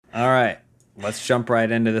All right, let's jump right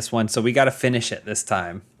into this one. So we got to finish it this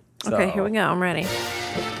time. Okay, here we go. I'm ready.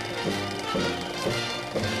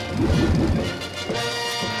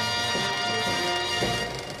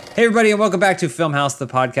 Hey, everybody, and welcome back to Film House, the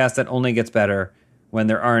podcast that only gets better when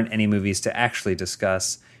there aren't any movies to actually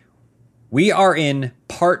discuss. We are in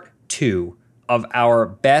part 2 of our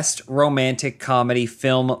best romantic comedy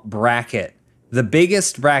film bracket, the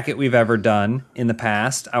biggest bracket we've ever done in the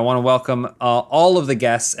past. I want to welcome all of the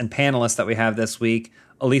guests and panelists that we have this week.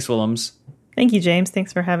 Elise Willems. Thank you, James.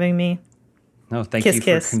 Thanks for having me. No, thank Kiss, you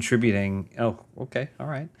kiss. for contributing. Oh, okay. All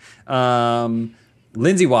right.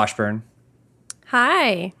 Lindsay Washburn.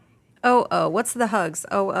 Hi. Oh, what's the hugs?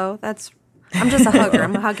 Oh, I'm just a hugger.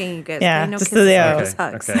 I'm hugging you guys. Yeah, no just kisses, the just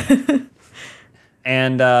hugs. Okay.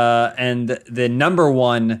 and the number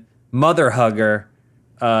one mother hugger,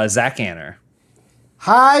 Zach Anner.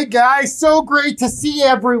 Hi, guys. So great to see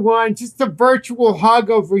everyone. Just a virtual hug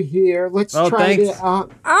over here. Let's try thanks. to... Oh,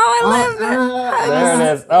 I love that. There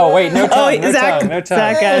it is. Oh, wait, no tongue, no Zach, tongue, no tongue.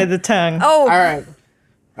 Zach added the tongue. Oh, All right.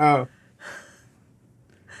 Oh.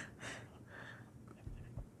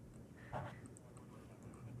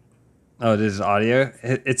 Oh, this is audio?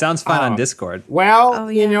 It sounds fine on Discord. Well, Oh,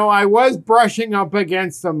 yeah. you know, I was brushing up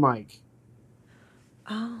against the mic.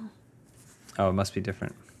 oh. Oh, it must be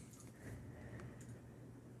different.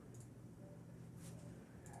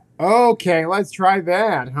 Okay, let's try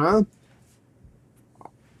that, huh?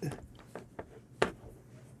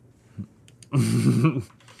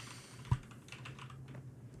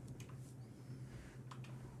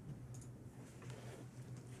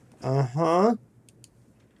 Uh-huh.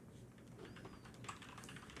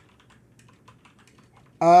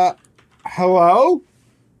 Hello?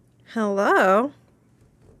 Hello.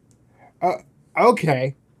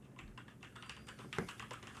 Okay.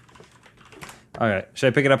 Okay, should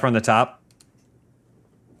I pick it up from the top?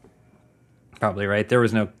 Probably, right? There were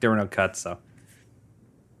no cuts, so.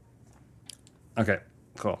 Okay,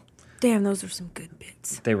 cool. Damn, those are some good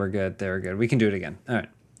bits. They were good. We can do it again. All right.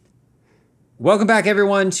 Welcome back,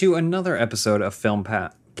 everyone, to another episode of Film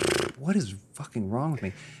Pat. What is fucking wrong with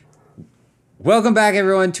me? Welcome back,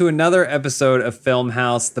 everyone, to another episode of Film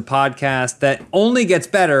House, the podcast that only gets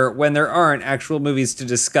better when there aren't actual movies to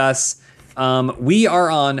discuss. We are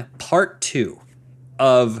on part 2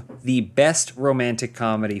 of the best romantic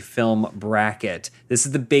comedy film bracket. This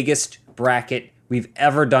is the biggest bracket we've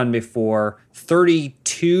ever done before.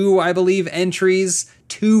 32, I believe, entries,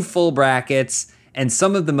 2 full brackets, and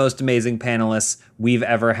some of the most amazing panelists we've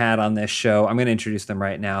ever had on this show. I'm going to introduce them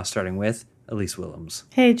right now, starting with Elise Willems.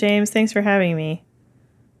 Hey, James. Thanks for having me.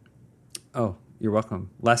 Oh, you're welcome.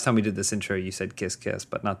 Last time we did this intro, you said kiss, kiss,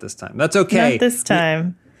 but not this time. That's okay. Not this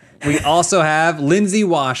time. We also have Lindsay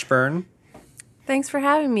Washburn. Thanks for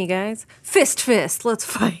having me, guys. Fist, let's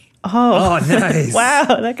fight. Oh, Oh, nice. wow.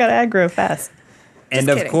 That got aggro fast. And Just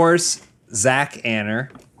of kidding. course, Zach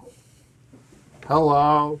Anner.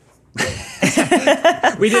 Hello.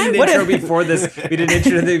 We did an intro before this. We did an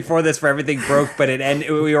intro before this for Everything Broke, but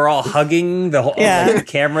we were all hugging the whole the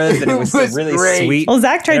cameras, and it was, It was really great. sweet. Well,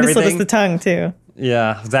 Zach tried and to slip us everything. the tongue, too.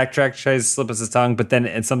 Yeah, Zach tried to slip us his tongue, but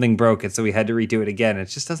then something broke it, so we had to redo it again. It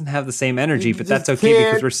just doesn't have the same energy, but that's just okay can't.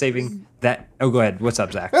 because we're saving that. Oh, go ahead. What's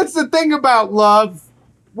up, Zach? That's the thing about love.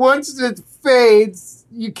 Once it fades,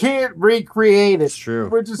 you can't recreate it. It's true.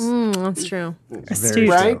 We're just... That's true. Astute.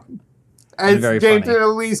 Right? true. As very James funny. and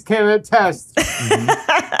Elise can attest.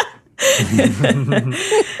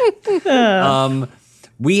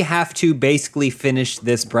 We have to basically finish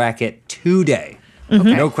this bracket today.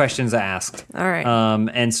 No questions asked. All right.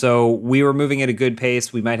 And so we were moving at a good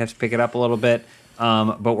pace. We might have to pick it up a little bit,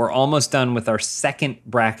 but we're almost done with our second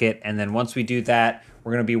bracket. And then once we do that,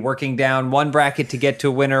 we're going to be working down one bracket to get to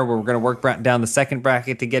a winner. We're going to work down the second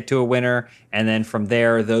bracket to get to a winner. And then from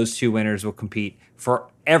there, those 2 winners will compete for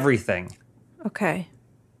everything Okay.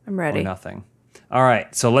 I'm or ready. nothing. All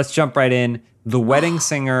right, so let's jump right in. The Wedding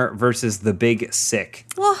Singer versus The Big Sick.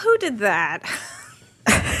 Well, who did that?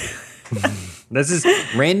 This is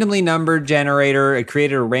randomly numbered generator. It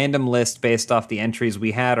created a random list based off the entries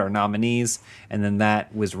we had, our nominees, and then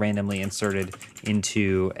that was randomly inserted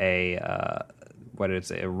into a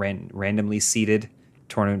randomly seeded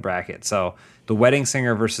tournament bracket. So The Wedding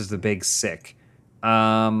Singer versus The Big Sick.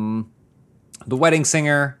 The Wedding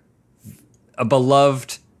Singer, a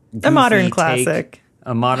beloved, A modern goofy take, classic.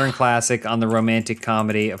 a modern classic on the romantic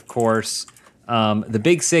comedy, of course. The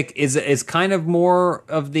Big Sick is kind of more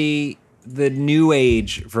of the new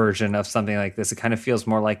age version of something like this. It kind of feels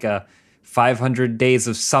more like a 500 Days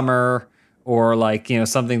of Summer, or like, you know,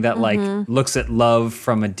 something that like looks at love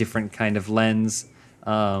from a different kind of lens.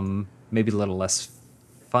 Maybe a little less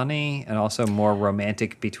funny and also more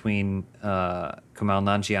romantic between Kumail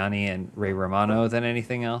Nanjiani and Ray Romano than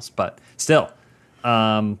anything else. But still,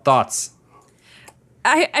 thoughts?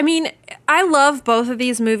 I mean, I love both of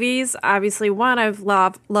these movies. Obviously, one I've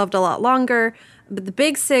loved a lot longer, but The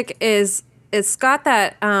Big Sick it's got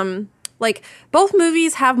that like both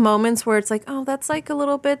movies have moments where it's like, oh, that's like a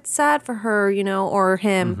little bit sad for her, or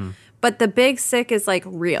him. Mm-hmm. But The Big Sick is like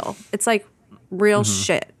real. It's like real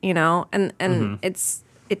shit, and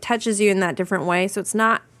it touches you in that different way. So it's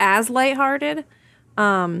not as lighthearted.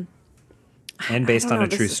 And based don't on know, a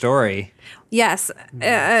this true is- story. Yes,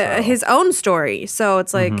 his own story. So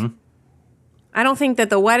it's like, I don't think that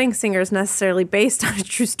The Wedding Singer is necessarily based on a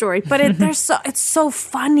true story, but it's so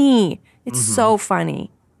funny. It's so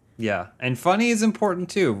funny. Yeah, and funny is important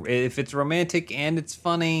too. If it's romantic and it's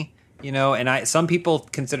funny, and some people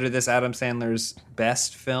consider this Adam Sandler's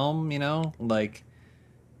best film, like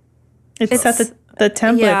It set the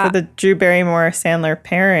template yeah. for the Drew Barrymore Sandler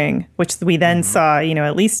pairing, which we then saw,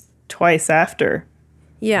 at least twice after.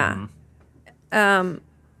 Yeah.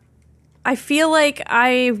 I feel like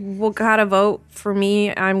I will gotta vote for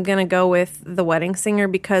me. I'm gonna go with The Wedding Singer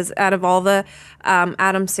because out of all the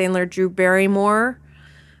Adam Sandler, Drew Barrymore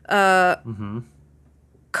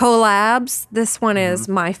collabs, this one is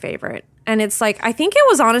my favorite. And it's like, I think it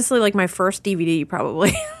was honestly like my first DVD,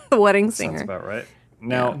 probably, The Wedding Singer. sounds about right.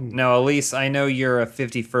 Now, Elise, I know you're a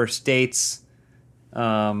 51st Dates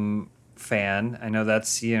fan. I know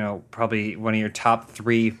that's probably one of your top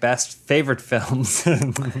 3 best favorite films.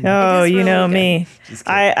 Oh, you really know good. me. Just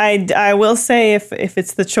kidding. I will say if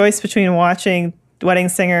it's the choice between watching Wedding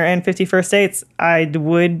Singer and 51st Dates, I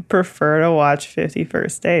would prefer to watch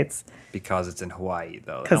 51st Dates. Because it's in Hawaii,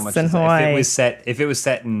 though. 'Cause How much it's in is that? Hawaii. If it was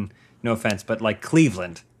set in, no offense, but like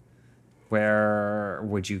Cleveland, where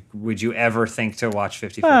would you ever think to watch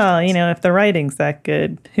 51st Well, Dates? if the writing's that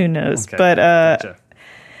good, who knows? Okay, But gotcha.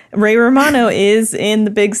 Ray Romano is in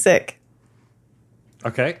The Big Sick.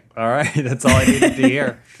 Okay, all right. That's all I needed to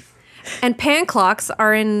hear. And Pan Clocks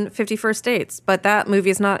are in 51st Dates, but that movie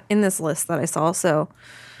is not in this list that I saw, so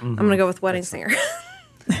I'm going to go with Wedding Singer.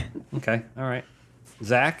 Okay, all right.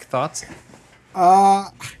 Zach, thoughts? I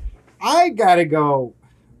gotta go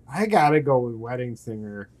with Wedding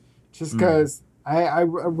Singer, just because I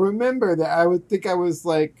remember that I would think I was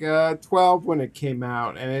like 12 when it came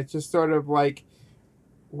out, and it just sort of like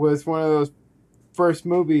was one of those first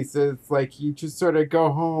movies that's like you just sort of go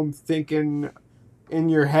home thinking in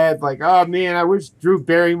your head like, oh man, I wish Drew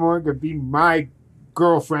Barrymore could be my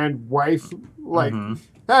girlfriend, wife. Like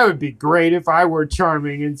that would be great if I were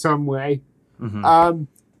charming in some way. And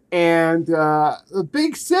The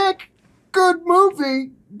Big Sick, good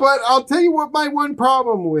movie, but I'll tell you what my one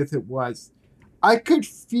problem with it was. I could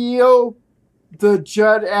feel the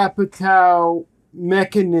Judd Apatow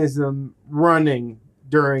mechanism running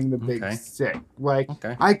during The Big Okay. Sick. Like,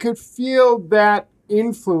 Okay. I could feel that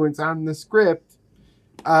influence on the script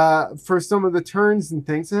for some of the turns and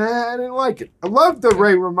things, and I didn't like it. I love the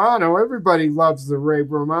Ray Romano. Everybody loves the Ray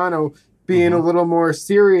Romano being a little more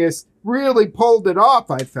serious. Really pulled it off,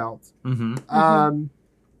 I felt.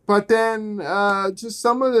 But then just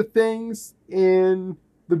some of the things in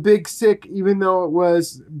The Big Sick, even though it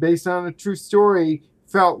was based on a true story,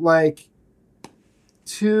 felt like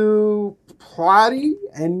too plotty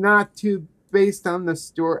and not too based on the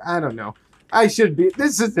story. I don't know.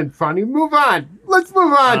 This isn't funny. Move on. Let's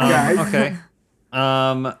move on, guys. Okay.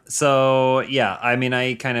 So yeah, I mean,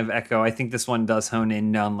 I kind of echo. I think this one does hone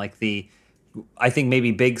in on like I think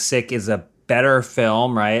maybe Big Sick is a better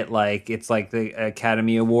film, right? Like it's like the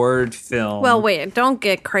Academy Award film. Well, wait, don't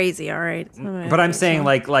get crazy, all right? But I'm saying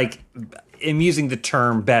like I'm using the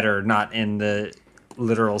term better, not in the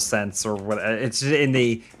literal sense or what. It's in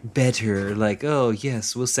the better, like, oh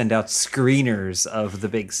yes, we'll send out screeners of The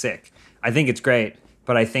Big Sick. I think it's great,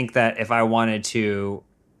 but I think that if I wanted to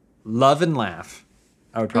love and laugh,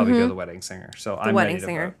 I would probably go The Wedding Singer. So I'm Wedding ready to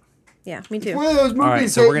Singer. vote. Yeah, me too. One of those movies right,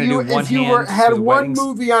 so that we're gonna do one if you hand had for the one weddings.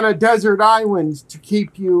 movie on a desert island to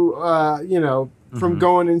keep you, from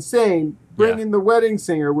going insane, bringing The Wedding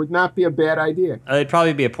Singer would not be a bad idea. It'd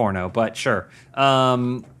probably be a porno, but sure.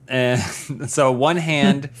 And so 1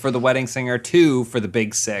 hand for The Wedding Singer, 2 for The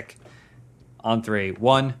Big Sick. On 3.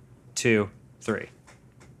 1, 2, 3.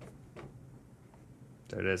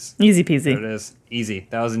 There it is. Easy There peasy. it is. Easy.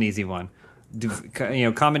 That was an easy one.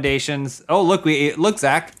 Commendations. Oh, look,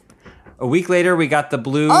 Zach. A week later, we got the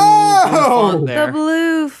blue font there. The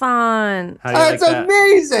blue font. How do you like That's that?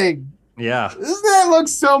 amazing. Yeah. Doesn't that look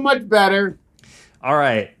so much better? All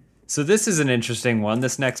right. So this is an interesting one.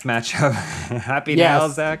 This next matchup. Happy Yes. now,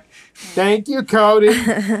 Zach? Thank you, Cody.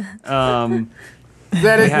 Is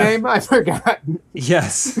that his have- name? I forgot.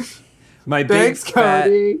 Yes. My Thanks, big fat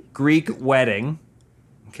Cody. Greek wedding.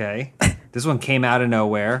 Okay. This one came out of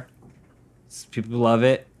nowhere. People love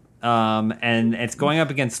it. And it's going up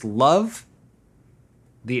against Love,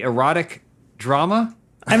 the erotic drama.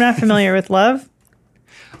 I'm not familiar with Love.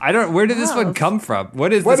 Where did this one Love. come from?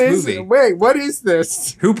 What is What this is movie? it? Wait, what is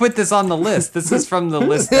this? Who put this on the list? This is from the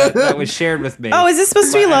list that was shared with me. Oh, is this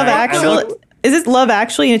supposed to be But Love I Actually? looked- Is this Love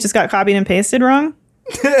Actually and it just got copied and pasted wrong?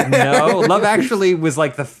 No, Love Actually was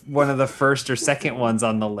like one of the first or second ones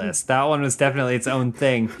on the list. That one was definitely its own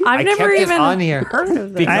thing. I've I never kept it even on here heard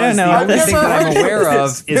of this. because I don't know the what only this thing is. that I'm I've never aware heard of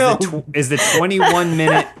of this is the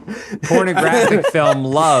 21-minute pornographic film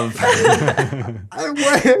Love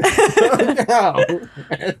No.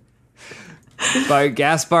 by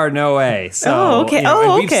Gaspar Noé. So, Oh, okay. you know, Oh,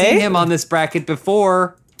 and we've okay. seen him on this bracket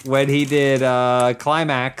before when he did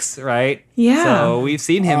Climax, right? Yeah. So we've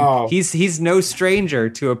seen him. Oh. He's no stranger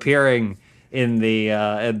to appearing in the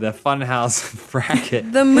Funhouse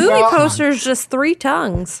bracket. The movie Well- poster is just three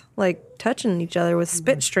tongues, like touching each other with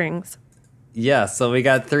spit strings. Yeah, so we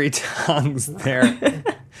got three tongues there.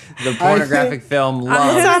 The pornographic film I'm Love.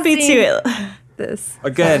 gonna- Stop me seen- too. This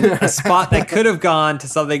Again, a spot that could have gone to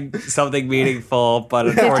something meaningful, but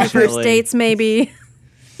 51st unfortunately, dates, maybe.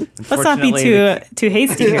 Let's not be unfortunately, too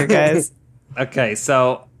hasty here, guys. Okay,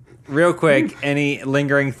 so real quick, any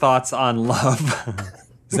lingering thoughts on Love?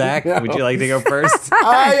 Zach, would you like to go first?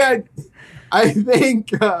 I think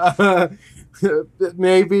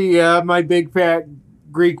maybe my big fat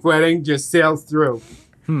Greek wedding just sails through.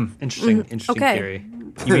 Interesting okay. theory.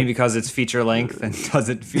 You mean because it's feature length and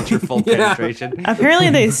doesn't feature full Yeah. penetration? Apparently,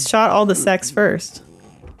 they shot all the sex first,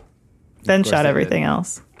 then course shot they everything did.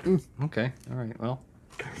 else. Okay, all right, well.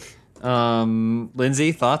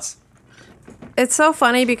 Lindsay, thoughts? It's so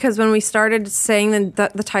funny because when we started saying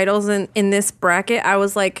the titles in this bracket, I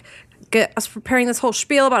was like, I was preparing this whole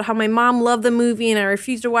spiel about how my mom loved the movie and I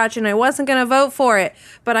refused to watch it and I wasn't going to vote for it.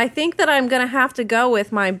 But I think that I'm going to have to go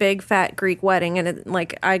with my big fat Greek wedding. And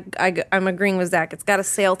I'm agreeing with Zach. It's got to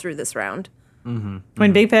sail through this round.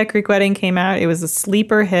 When Big Fat Greek Wedding came out, it was a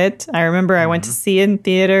sleeper hit. I remember I went to see it in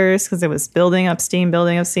theaters because it was building up steam.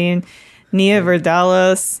 Nia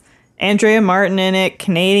Vardalos, Andrea Martin in it,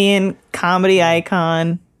 Canadian comedy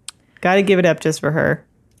icon. Got to give it up just for her.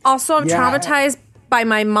 Also, I'm Yeah. traumatized by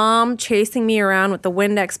my mom chasing me around with the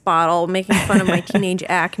Windex bottle, making fun of my teenage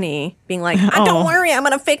acne, being like, Oh. don't worry, I'm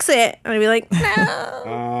going to fix it. And I'd be like, no.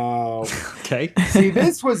 Oh. Okay. See,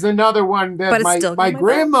 this was another one But that it's my still got my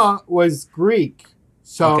grandma was Greek.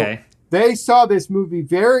 So Okay. they saw this movie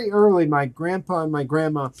very early, my grandpa and my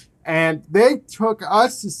grandma, and they took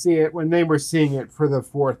us to see it when they were seeing it for the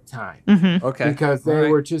fourth time. Okay. Because they All right.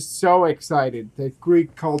 were just so excited that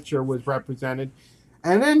Greek culture was represented.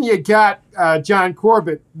 And then you got John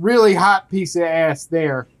Corbett, really hot piece of ass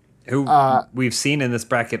there. Who we've seen in this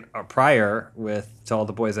bracket prior with To All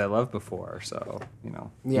the Boys I Loved Before. So, you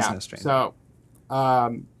know, he's Yeah. no stranger. So,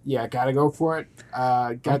 gotta go for it.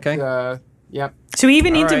 Okay. Yep. Do we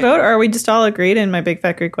even need All to right. vote, or are we just all agreed in my Big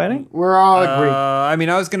Fat Greek Wedding? We're all agreed. I mean,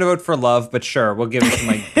 I was going to vote for Love, but sure, we'll give it to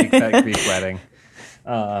my Big Fat Greek Wedding.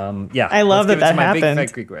 Yeah. I love let's give that it to my Big happened.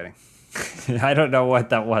 Fat Greek Wedding. I don't know what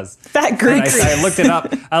that was. Fat Greek. I looked it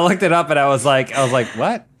up. And I was like,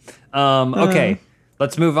 what? Okay,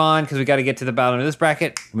 let's move on because we got to get to the bottom of this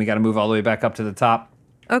bracket. And we got to move all the way back up to the top.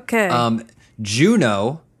 Okay.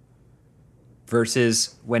 Juno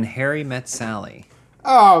versus When Harry Met Sally.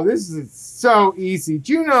 Oh, this is so easy.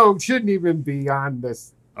 Juno shouldn't even be on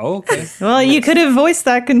this. Okay. Well, you could have voiced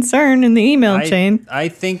that concern in the email chain. I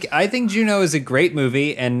think Juno is a great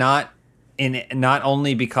movie, and not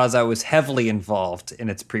only because I was heavily involved in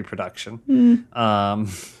its pre-production.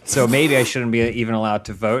 So maybe I shouldn't be even allowed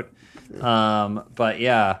to vote. But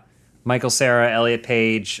yeah, Michael Cera, Elliot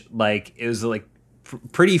Page, like it was like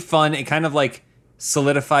pretty fun. It kind of like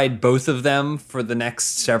solidified both of them for the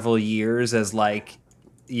next several years as like,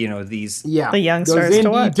 you know, these. Yeah. The young those stars to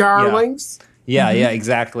indie watch. darlings. Yeah,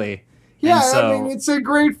 exactly. Yeah, And so, I mean it's a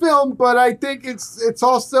great film, but I think it's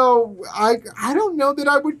also I don't know that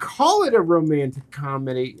I would call it a romantic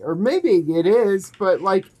comedy, or maybe it is, but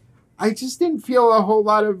like I just didn't feel a whole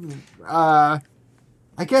lot of.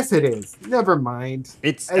 I guess it is. Never mind.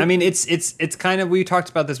 It's kind of, we talked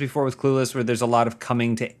about this before with Clueless, where there's a lot of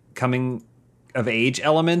coming of age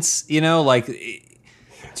elements, you know, like,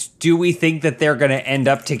 do we think that they're going to end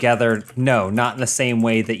up together? No, not in the same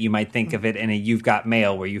way that you might think of it in a You've Got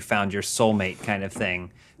Mail where you found your soulmate kind of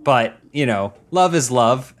thing. But, you know, love is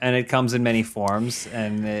love, and it comes in many forms,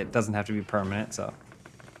 and it doesn't have to be permanent, so.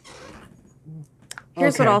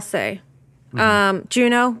 Here's what Okay. I'll say.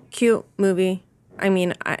 Juno, cute movie. I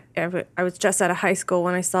mean, I was just out of high school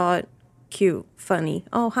when I saw it. Cute, funny.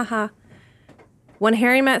 Oh, haha. When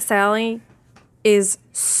Harry Met Sally is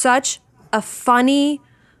such a funny,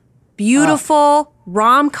 beautiful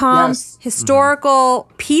rom-com, Yes. historical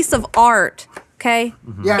piece of art. Okay?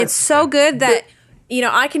 Yes. It's so good that,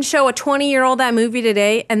 I can show a 20-year-old that movie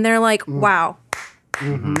today and they're like, wow,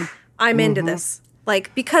 I'm into this.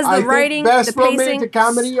 Like, because I the think writing, best the pacing. romantic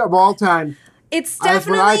comedy of all time. It's That's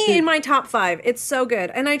what I definitely think. in my top 5. It's so good.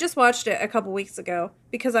 And I just watched it a couple weeks ago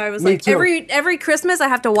because I was Me like, too. every Christmas I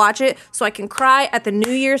have to watch it so I can cry at the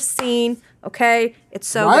New Year's scene. Okay? It's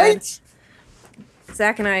so Right? good.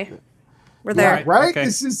 Zach and I were there. Right. Right? Okay.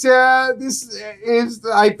 This is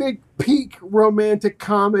I think peak romantic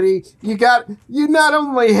comedy. You not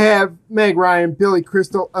only have Meg Ryan, Billy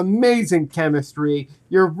Crystal, amazing chemistry.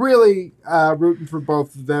 You're really rooting for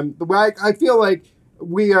both of them. I feel like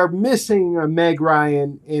we are missing a Meg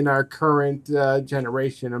Ryan in our current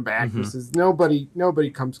generation of actresses. Nobody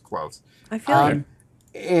comes close. I feel you.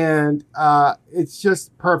 And it's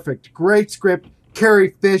just perfect. Great script.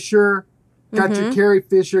 Carrie Fisher. Got your Carrie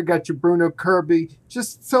Fisher, got your Bruno Kirby.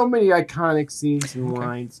 Just so many iconic scenes and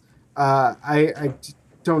lines. I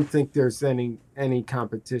don't think there's any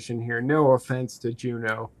competition here. No offense to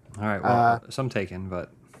Juno. All right. Well, some taken,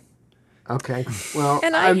 but Okay. Well,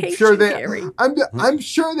 And I I'm hate sure you, that Carrie. I'm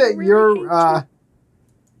sure that Really hate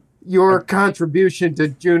your contribution to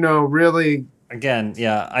Juno really. again,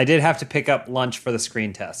 yeah, I did have to pick up lunch for the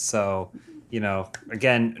screen test. So,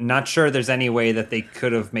 again, not sure there's any way that they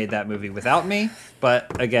could have made that movie without me.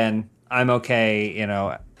 But again, I'm okay,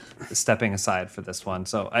 stepping aside for this one.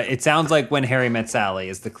 So it sounds like When Harry Met Sally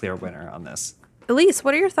is the clear winner on this. Elise,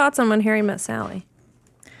 what are your thoughts on When Harry Met Sally?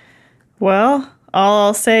 Well, all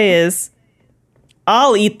I'll say is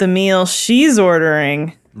I'll eat the meal she's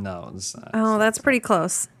ordering. No, it's not. Oh, that's pretty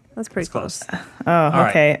close. That's pretty It's close. close. Oh, right.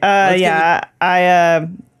 okay. Let's Yeah,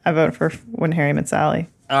 I vote for When Harry Met Sally.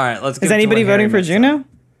 All right, let's. Is anybody voting for Juno?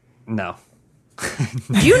 No,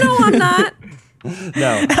 You know I'm not.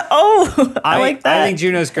 no. Oh, I like that. I think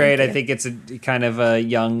Juno's great. I think it's a kind of a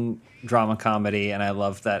young drama comedy, and I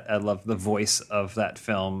love that. I love the voice of that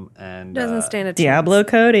film. And Doesn't stand a chance. Diablo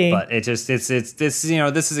Cody. But it's this. This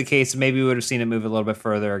is a case. Maybe we would have seen it move a little bit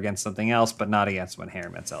further against something else, but not against When Harry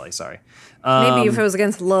Met Sally. Sorry. Maybe if it was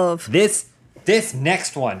against love. This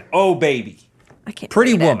next one. Oh baby, I can't.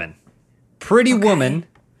 Pretty read it. Woman. Pretty Woman.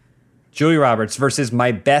 Julia Roberts versus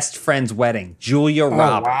My Best Friend's Wedding. Julia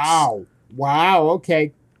Roberts. Wow.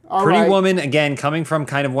 Okay. All Pretty right. Woman, again, coming from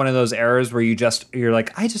kind of one of those eras where you're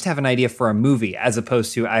like, I just have an idea for a movie, as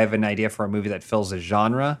opposed to I have an idea for a movie that fills a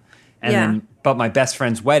genre. And Yeah. but My Best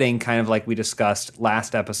Friend's Wedding, kind of like we discussed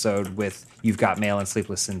last episode with You've Got Mail and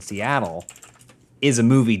Sleepless in Seattle, is a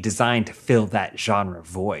movie designed to fill that genre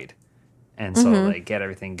void. And so they get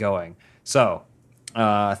everything going. So,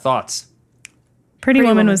 thoughts? Pretty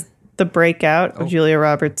Woman Woman. was the breakout Oh. of Julia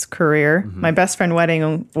Roberts' career. Mm-hmm. My Best Friend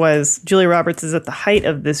Wedding was Julia Roberts is at the height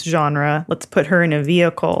of this genre. Let's put her in a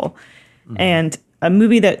vehicle. Mm-hmm. And a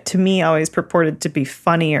movie that to me always purported to be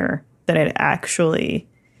funnier than it actually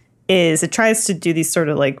is. It tries to do these sort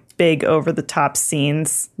of like big over the top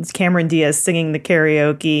scenes. It's Cameron Diaz singing the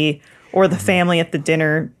karaoke or Mm-hmm. the family at the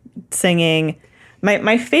dinner singing.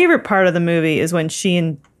 My favorite part of the movie is when she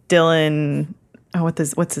and Dylan,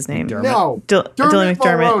 what's his name? Dermot. No. Dylan Dermot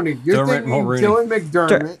McDermott. Mulroney. You're Dermot thinking Mulroney. Dylan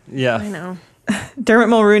McDermott. Yeah. I know. Dermot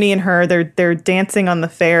Mulroney and her, they're dancing on the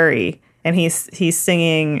ferry, and he's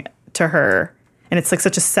singing to her, and it's like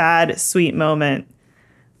such a sad, sweet moment.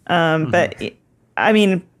 But I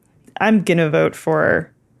mean, I'm gonna vote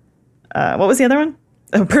for what was the other one?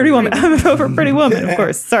 Oh, Pretty Woman. I'm gonna vote for Pretty Woman, of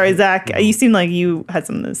course. Sorry, Zach. You seem like you had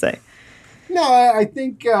something to say. No, I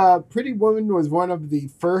think Pretty Woman was one of the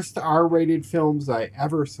first R-rated films I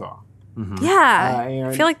ever saw. Yeah. and,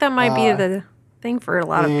 I feel like that might be the thing for a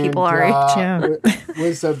lot of people our age. Yeah.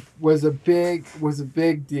 was a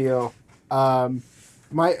big deal.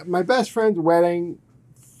 My best friend's wedding,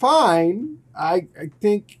 fine. I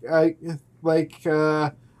think I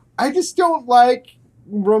just don't like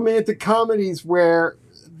romantic comedies where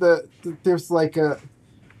there's like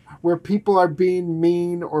where people are being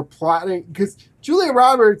mean or plotting, because Julia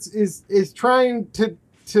Roberts is trying to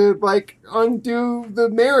like undo the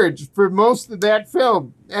marriage for most of that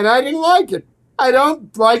film, and I didn't like it. I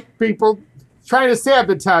don't like people trying to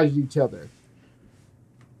sabotage each other.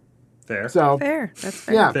 Fair. So Fair. That's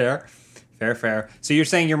fair. yeah, Fair. So you're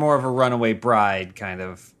saying you're more of a runaway bride kind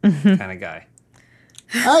of guy.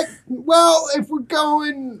 well, if we're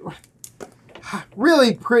going,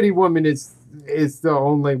 really, Pretty Woman is the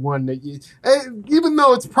only one that even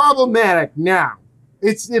though it's problematic now,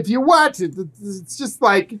 it's if you watch it, it's just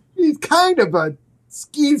like he's kind of a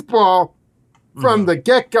skis ball from the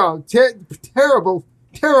get-go.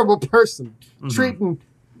 Terrible person treating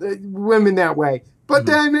women that way. But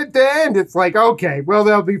then at the end, it's like, okay, well,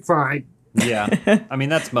 they'll be fine. Yeah. I mean,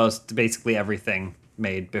 that's basically everything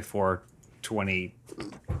made before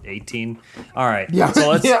 2018. All right. Yeah. So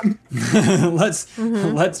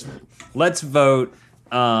let's vote.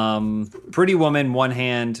 Pretty Woman, 1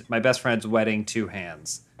 hand. My Best Friend's Wedding, 2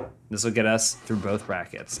 hands. This will get us through both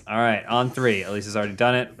brackets. All right, on 3. Elisa's already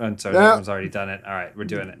done it. I'm sorry, that one's already done it. All right, we're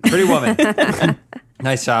doing it. Pretty Woman.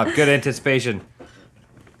 Nice job. Good anticipation.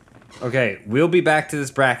 Okay, we'll be back to this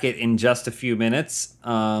bracket in just a few minutes.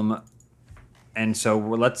 And so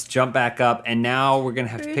let's jump back up. And now we're going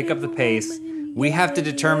to have to pick up the pace. We have to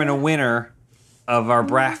determine a winner of our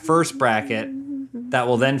first bracket that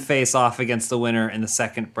will then face off against the winner in the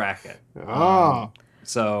second bracket. Oh.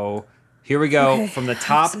 So here we go. Okay, from the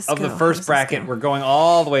top of the How first does this bracket. go? We're going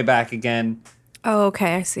all the way back again. Oh,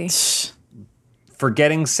 okay, I see.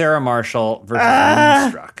 Forgetting Sarah Marshall versus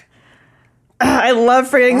Moonstruck. I love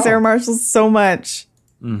Forgetting Sarah Marshall so much.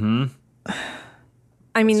 I mean,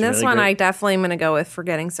 It's this really one great. I definitely am going to go with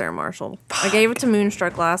Forgetting Sarah Marshall. I gave it to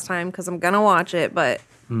Moonstruck last time because I'm going to watch it, but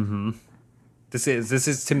This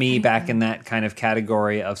is to me back in that kind of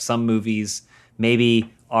category of some movies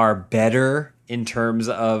maybe are better in terms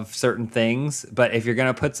of certain things, but if you're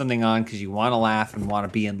going to put something on because you want to laugh and want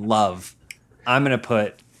to be in love, I'm going to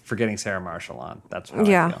put Forgetting Sarah Marshall on. That's how I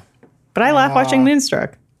feel. But I laugh watching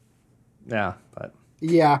Moonstruck. Yeah, but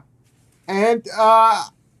Yeah, and I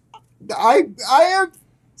have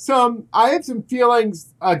some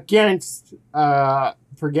feelings against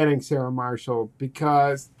Forgetting Sarah Marshall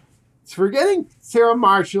because Forgetting Sarah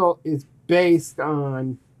Marshall is based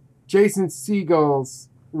on Jason Segel's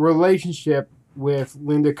relationship with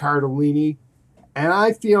Linda Cardellini, and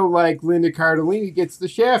I feel like Linda Cardellini gets the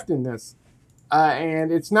shaft in this,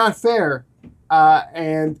 and it's not fair,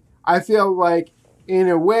 and I feel like in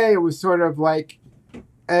a way it was sort of like,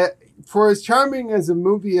 for as charming as a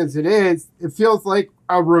movie as it is, it feels like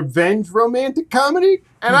a revenge romantic comedy,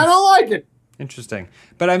 and I don't like it. interesting.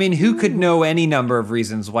 But I mean, who could know any number of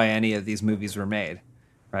reasons why any of these movies were made,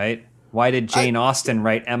 right? Why did Jane Austen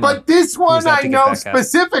write Emma? But this one that I to get know back at?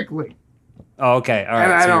 specifically. Oh, okay. All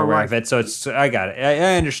And right. I So you're don't aware like of it. So I got it.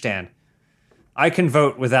 I understand. I can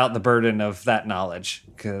vote without the burden of that knowledge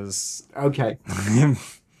because, Okay.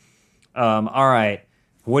 all right.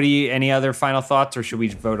 Any other final thoughts or should we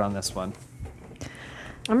vote on this one?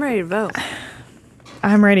 I'm ready to vote.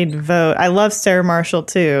 I'm ready to vote. I love Sarah Marshall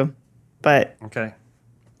too, but Okay.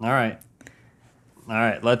 All right. All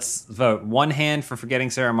right. Let's vote. 1 hand for Forgetting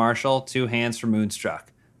Sarah Marshall, 2 hands for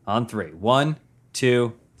Moonstruck. On 3. 1,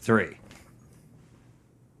 2, 3.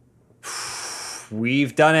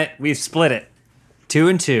 We've done it. We've split it. 2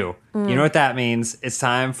 and 2. You know what that means? It's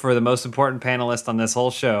time for the most important panelist on this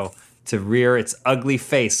whole show to rear its ugly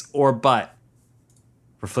face or butt.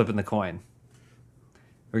 We're flipping the coin.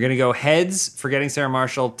 We're going to go heads, Forgetting Sarah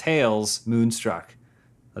Marshall, tails, Moonstruck.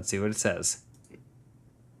 Let's see what it says.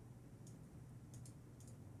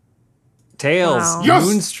 Tails, Wow. Yes!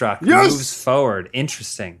 Moonstruck Yes! moves forward.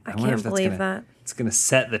 Interesting. I wonder can't if that's believe gonna, that. It's going to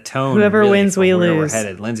set the tone. Whoever really wins, for we where we're lose.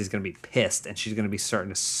 headed. Lindsay's going to be pissed, and she's going to be starting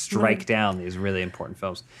to strike down these really important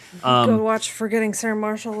films. Go watch Forgetting Sarah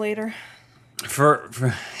Marshall later. For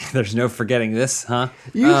there's no forgetting this, huh?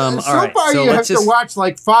 You, all so right, far, so you have let's to just watch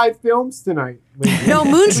like 5 films tonight. No,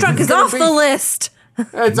 Moonstruck is off the list.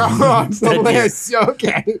 It's all on the Good deal. list.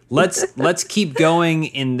 Okay. let's keep going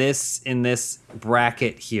in this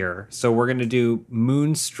bracket here. So we're gonna do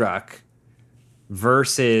Moonstruck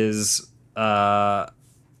versus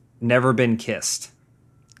Never Been Kissed.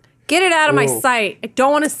 Get it out of my Ooh. sight. I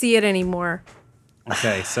don't want to see it anymore.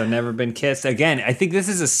 Okay, so Never Been Kissed. Again, I think this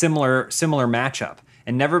is a similar matchup.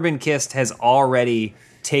 And Never Been Kissed has already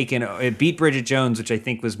it beat Bridget Jones, which I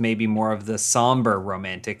think was maybe more of the somber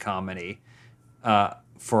romantic comedy,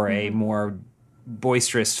 for a more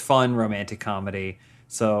boisterous, fun romantic comedy.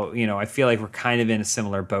 So, I feel like we're kind of in a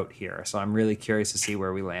similar boat here. So I'm really curious to see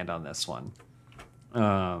where we land on this one.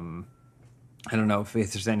 I don't know if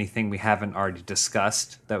there's anything we haven't already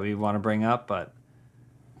discussed that we want to bring up, but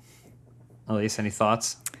Elise, any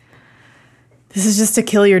thoughts? this is just a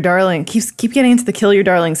kill your darling. Keep getting into the kill your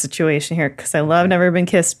darling situation here because I love Never Been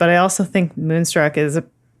Kissed, but I also think Moonstruck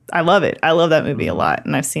I love it. I love that movie a lot,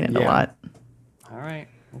 and I've seen it a lot. All right.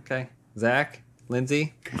 Okay. Zach,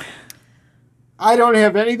 Lindsay. I don't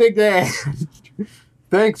have anything to add.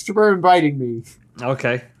 Thanks for inviting me.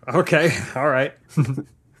 Okay. All right.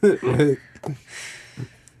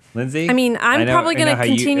 Lindsay? I mean, I'm probably going to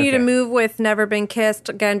continue to okay. move with Never Been Kissed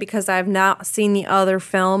again because I've not seen the other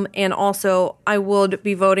film. And also, I would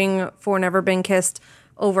be voting for Never Been Kissed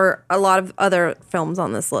over a lot of other films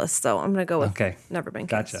on this list. So I'm going to go with Never Been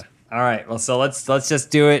Kissed. Gotcha. All right. Well, so let's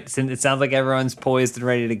just do it. Since it sounds like everyone's poised and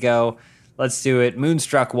ready to go. Let's do it.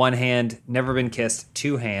 Moonstruck, 1 hand. Never Been Kissed,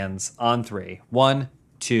 2 hands. On 3. 1,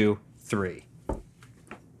 2, 3.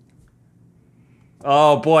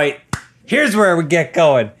 Oh boy. Here's where we get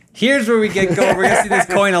going. We're going to see this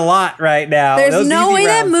coin a lot right now. There's Those no easy way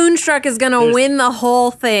that rounds. Moonstruck is going to win the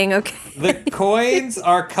whole thing, okay? The coins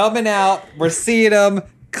are coming out. We're seeing them.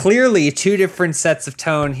 Clearly, 2 different sets of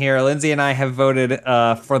tone here. Lindsay and I have voted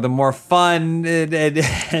for the more fun.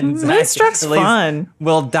 And Moonstruck's fun.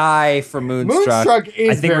 We'll die for Moonstruck. Moonstruck is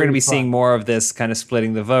I think we're very going to be fun. seeing more of this, kind of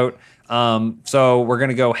splitting the vote. So we're going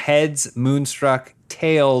to go heads, Moonstruck,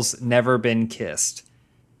 tails, Never Been Kissed.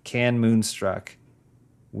 Can Moonstruck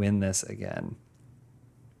win this again?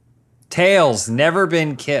 Tails, Never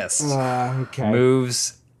Been Kissed. Okay.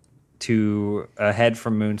 Moves to ahead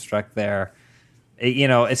from Moonstruck there.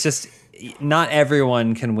 It's just not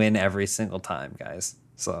everyone can win every single time, guys.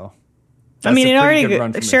 So, I mean, it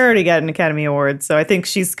she already got an Academy Award, so I think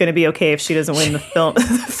she's going to be okay if she doesn't win the film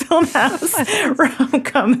Filmhouse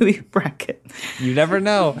rom-com movie bracket. You never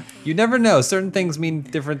know. Certain things mean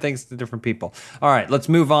different things to different people. All right, let's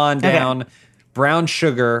move on down. Okay. Brown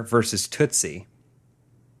Sugar versus Tootsie.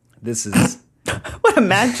 This is what a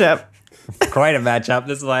matchup. Quite a matchup.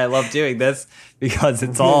 This is why I love doing this, because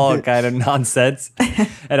it's all kind of nonsense.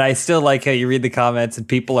 And I still like how you read the comments and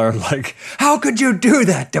people are like, how could you do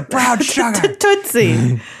that to Brown Sugar?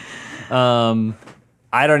 Tootsie.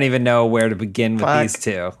 I don't even know where to begin with these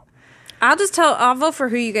two. I'll vote for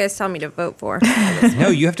who you guys tell me to vote for. No,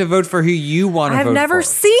 you have to vote for who you want to vote for. I've never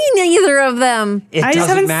seen either of them. I just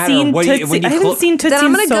haven't seen Tootsie. I haven't seen Tootsie then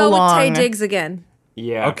I'm going to go long. with Taye Diggs again.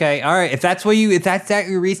 Yeah. Okay. All right. If that's that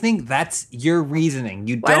your reasoning, that's your reasoning.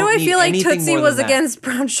 You don't. Why do I feel like anything Tootsie more was than that. against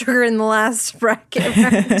Brown Sugar in the last bracket?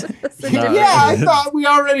 Yeah, I thought we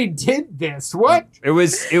already did this. What? It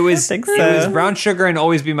was think so. it was Brown Sugar and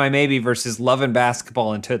Always Be My Maybe versus Love and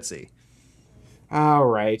Basketball and Tootsie. All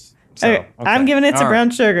right. So, Okay, I'm giving it to All right. Brown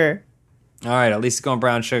Sugar. All right, at least going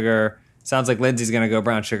Brown Sugar. Sounds like Lindsay's going to go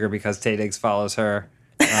Brown Sugar because Taye Diggs follows her.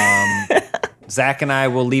 Zach and I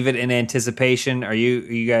will leave it in anticipation. Are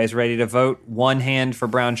you guys ready to vote? 1 hand for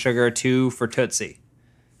Brown Sugar, 2 for Tootsie.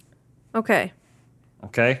 Okay.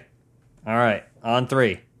 Okay? All right, on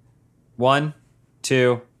 3. 1,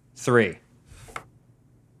 2, 3.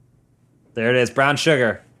 There it is, Brown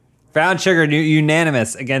Sugar. Brown Sugar,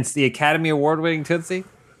 unanimous against the Academy Award-winning Tootsie.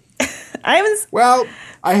 Well,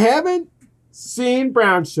 I haven't seen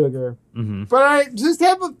Brown Sugar, but I just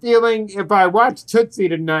have a feeling if I watch Tootsie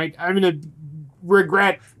tonight, I'm going to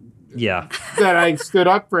regret Yeah. that I stood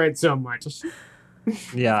up for it so much.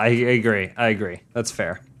 Yeah, I agree. That's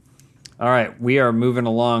fair. All right, we are moving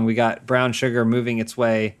along. We got Brown Sugar moving its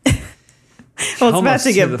way. Well, it's about almost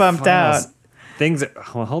to get the bumped finals. out.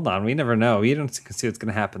 Well, hold on. We never know. You don't see what's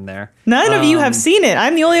going to happen there. None of you have seen it.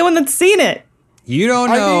 I'm the only one that's seen it. You don't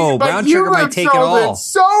know. but Brown you Sugar might have take it sold all.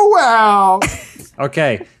 so well.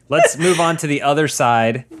 Okay, let's move on to the other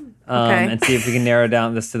side Okay. and see if we can narrow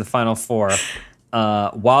down this to the final 4.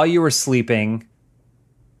 While You Were Sleeping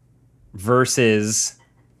versus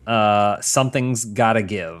Something's Gotta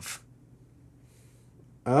Give.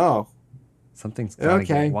 Oh. Something's Gotta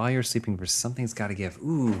Okay. Give. While You're Sleeping versus Something's Gotta Give.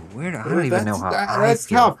 Ooh, I don't even know how That's I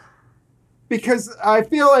feel. tough. Because I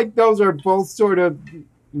feel like those are both sort of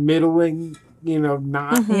middling,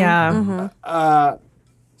 not Yeah.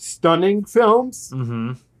 stunning films.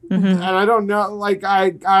 Mm-hmm. And I don't know, like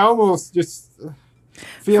I almost just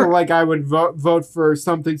feel like I would vote for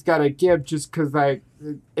Something's Gotta Give just because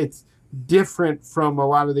it's different from a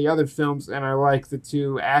lot of the other films, and I like the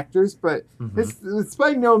 2 actors, but it's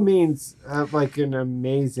by no means like an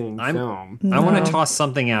amazing film. I want to toss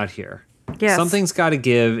something out here. Yes. Something's Gotta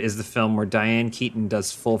Give is the film where Diane Keaton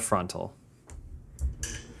does Full Frontal.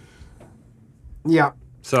 Yeah.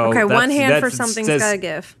 So Okay, 1 hand for that Something's says- Gotta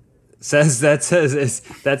Give. says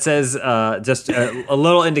just a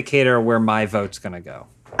little indicator where my vote's gonna go.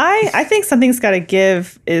 I think Something's Gotta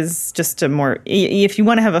Give is just a more... If you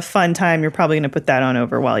want to have a fun time, you're probably going to put that on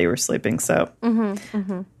over While You Were Sleeping. So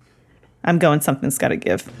I'm going Something's Gotta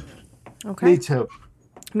Give. Okay. Me too.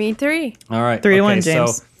 Me 3. All right, 3-1,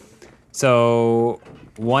 James. So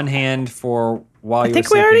 1 hand for While I You think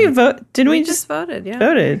Were we Sleeping. already voted. Didn't we We just just voted, yeah.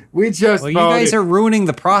 voted? We just Well, you voted. guys are ruining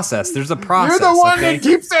the process. There's a process. You're the one okay? that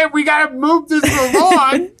keeps saying we gotta move this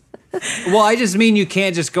along. Well, I just mean you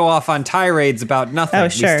can't just go off on tirades about nothing. Oh, we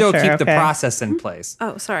sure, still sure, keep the okay. process in place.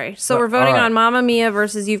 Oh, sorry. So But- we're voting all right. on Mamma Mia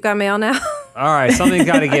versus You've Got Mail now. All right, something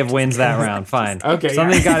got to give wins that round. Fine. Okay,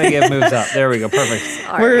 Something yeah. got to give moves up. There we go. Perfect.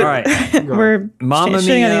 We're All right. we're Mamma shitting on the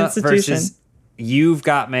Mia institution. versus You've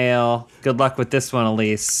Got Mail. Good luck with this one,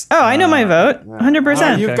 Elise. Oh, I know my vote.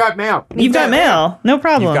 100%. You've Okay. got mail. You've got mail. No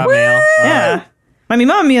problem. You've Got Mail. All Yeah. right. I mean,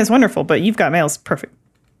 Mamma Mia is wonderful, but You've Got Mail is perfect.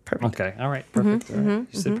 Perfect. Okay. All right. Perfect. All right.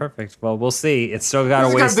 You said perfect. Well, we'll see. It's still got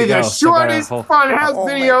This a is ways gonna be to go. the Still got a shortest whole- Funhouse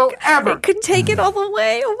video ever. Could take it all the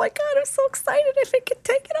way. Oh my God, I'm so excited if it could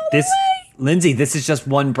take it all This, the way. Lindsay, this is just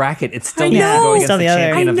one bracket. It's still I needs to know. go against Still the the other.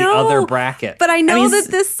 champion I of the know. other bracket. But I know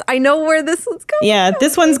mean, I know where this one's going. Yeah,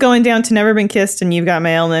 this one's going down to Never Been Kissed and You've Got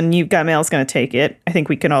Mail, and then You've Got Mail's going to take it. I think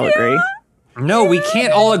we can all agree. No, we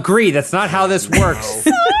can't all agree. That's not how this works.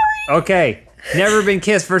 Okay. Never Been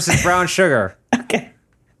Kissed versus Brown Sugar. Okay.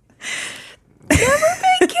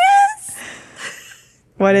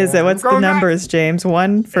 What is it? What's the going back. numbers, James?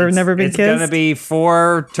 1 for Never Been It's Kissed? going to be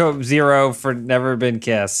 4-0 for Never Been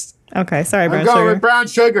Kissed. Okay, sorry, I'm Brown going Sugar. with brown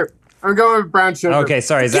sugar. I'm going with brown sugar. Okay,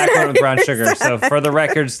 sorry. Zach voted with Brown Sugar. So for the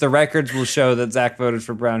records will show that Zach voted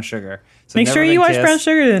for Brown Sugar. So Make Never sure Been you watch Kissed. Brown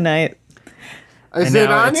Sugar tonight. Is And it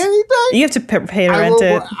now on it's- anything? You have to pay to rent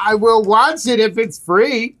it. I will watch it if it's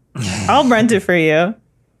free. I'll rent it for you.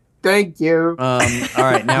 Thank you. All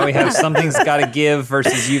right, now we have Something's Gotta Give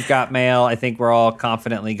versus You've Got Mail. I think we're all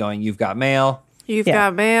confidently going You've Got Mail. You've Yeah.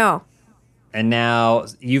 got mail. And now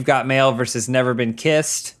You've Got Mail versus Never Been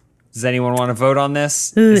Kissed. Does anyone want to vote on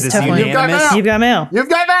this? Ooh, Is it's this tough one. You've Got unanimous? Mail. You've Got Mail. You've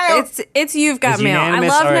got mail. It's You've Got It's Mail. I unanimous?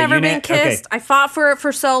 love All right, Never Been okay. Kissed. I fought for it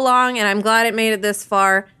for so long, and I'm glad it made it this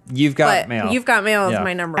far. You've Got But Mail. You've Got Mail is Yeah.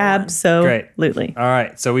 my number one. Absolutely. All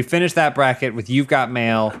right, so we finished that bracket with You've Got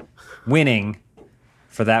Mail winning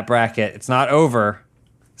for that bracket. It's not over.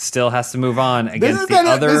 Still has to move on against is the gonna-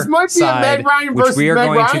 other this might be a side, Meg Ryan which versus we are Meg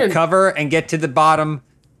going to Ryan. cover and get to the bottom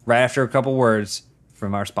right after a couple words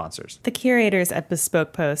from our sponsors. The curators at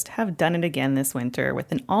Bespoke Post have done it again this winter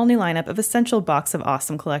with an all-new lineup of essential Box of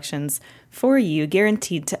Awesome collections for you,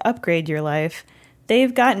 guaranteed to upgrade your life.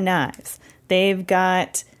 They've got knives. They've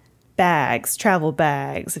got bags, travel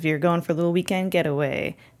bags, if you're going for a little weekend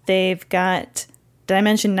getaway. They've got... Did I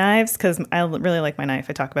mention knives? Because I really like my knife.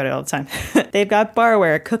 I talk about it all the time. They've got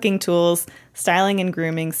barware, cooking tools, styling and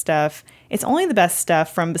grooming stuff. It's only the best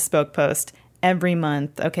stuff from Bespoke Post every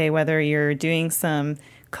month. Okay, whether you're doing some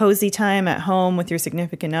cozy time at home with your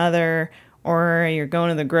significant other, or you're going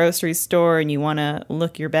to the grocery store and you want to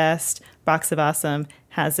look your best, Box of Awesome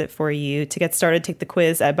has it for you. To get started, take the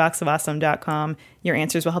quiz at boxofawesome.com. Your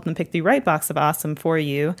answers will help them pick the right Box of Awesome for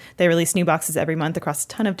you. They release new boxes every month across a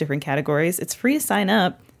ton of different categories. It's free to sign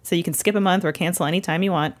up, so you can skip a month or cancel anytime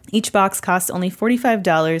you want. Each box costs only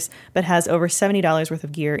 $45, but has over $70 worth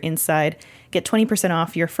of gear inside. Get 20%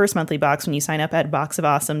 off your first monthly box when you sign up at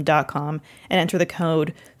boxofawesome.com and enter the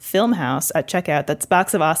code FILMHOUSE at checkout. That's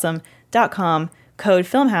boxofawesome.com, code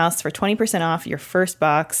FILMHOUSE for 20% off your first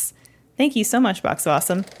box. Thank you so much, Box of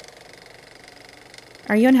Awesome.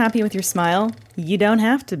 Are you unhappy with your smile? You don't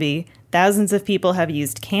have to be. Thousands of people have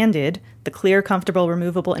used Candid, the clear, comfortable,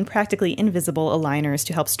 removable, and practically invisible aligners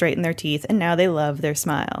to help straighten their teeth, and now they love their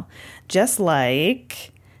smile. Just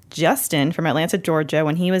like Justin from Atlanta, Georgia,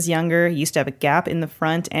 when he was younger, he used to have a gap in the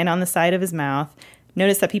front and on the side of his mouth.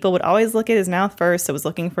 Noticed that people would always look at his mouth first, so was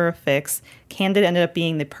looking for a fix. Candid ended up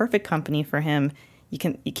being the perfect company for him. You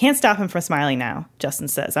can't stop him from smiling now, Justin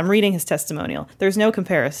says. I'm reading his testimonial. There's no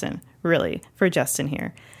comparison, really, for Justin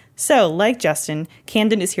here. So, like Justin,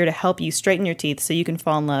 Candid is here to help you straighten your teeth so you can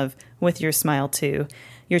fall in love with your smile too.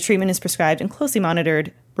 Your treatment is prescribed and closely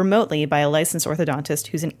monitored remotely by a licensed orthodontist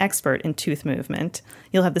who's an expert in tooth movement.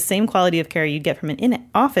 You'll have the same quality of care you'd get from an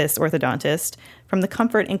in-office orthodontist from the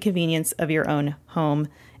comfort and convenience of your own home.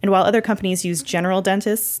 And while other companies use general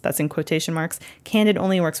dentists, that's in quotation marks, Candid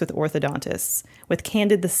only works with orthodontists. With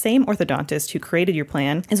Candid, the same orthodontist who created your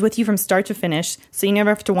plan is with you from start to finish, so you never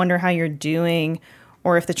have to wonder how you're doing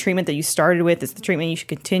or if the treatment that you started with is the treatment you should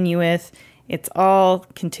continue with. It's all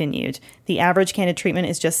continued. The average Candid treatment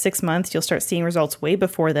is just 6 months. You'll start seeing results way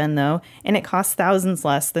before then, though, and it costs thousands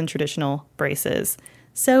less than traditional braces.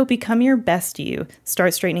 So become your best you.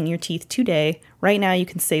 Start straightening your teeth today. Right now, you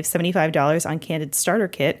can save $75 on Candid Starter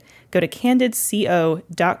Kit. Go to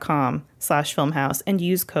candidco.com/filmhouse and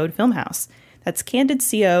use code FILMHOUSE. That's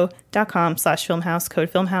candidco.com/filmhouse, code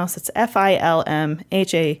FILMHOUSE. It's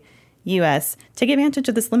FILMHAUS. Take advantage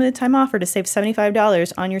of this limited time offer to save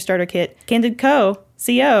 $75 on your starter kit.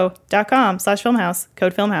 candidco.com/filmhouse,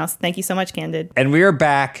 code FILMHOUSE. Thank you so much, Candid. And we are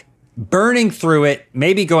back burning through it,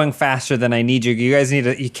 maybe going faster than I need you. You guys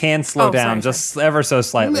you can slow down just ever so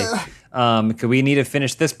slightly. Because we need to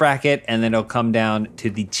finish this bracket, and then it'll come down to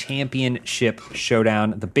the championship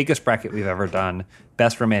showdown, the biggest bracket we've ever done,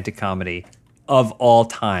 best romantic comedy of all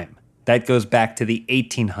time. That goes back to the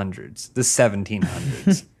 1800s, the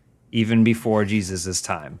 1700s, even before Jesus'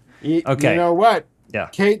 time. Okay. You know what? Yeah.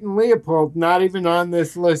 Kate and Leopold, not even on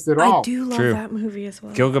this list at all. I do love True. that movie as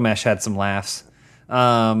well. Gilgamesh had some laughs.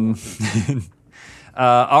 All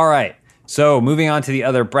right. So moving on to the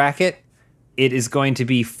other bracket, it is going to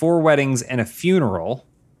be Four Weddings and a Funeral,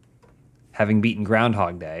 having beaten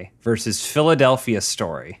Groundhog Day, versus Philadelphia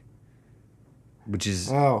Story, which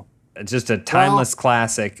is just a timeless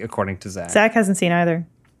classic, according to Zach. Zach hasn't seen either.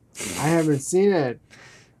 I haven't seen it.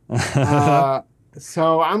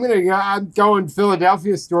 So I'm going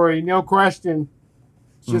Philadelphia Story, no question.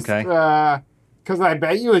 Just because I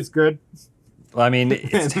bet you it's good. Well, I mean,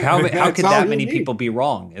 how could all that you many need. people be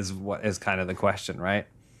wrong? Is kind of the question, right?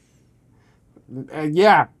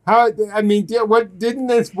 Yeah. What didn't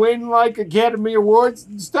this win like Academy Awards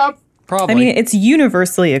and stuff? Probably. I mean, it's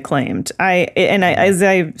universally acclaimed. As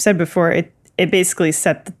I said before, it basically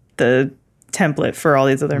set the template for all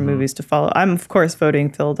these other movies to follow. I'm of course voting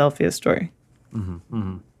Philadelphia Story.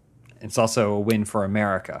 It's also a win for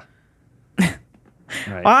America.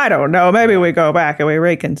 Right. I don't know. Maybe we go back and we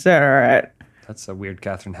reconsider it. That's a weird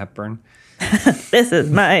Katharine Hepburn. This is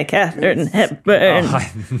my Katharine Hepburn.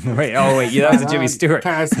 Wait, yeah, that was a Jimmy Stewart.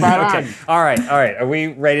 Kind of spot Okay, all right. Are we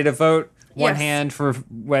ready to vote? One Yes. hand for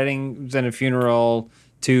Weddings and a Funeral,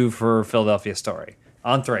 2 for Philadelphia Story.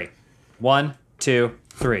 On 3. 1, 2,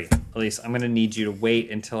 3. Elise, I'm going to need you to wait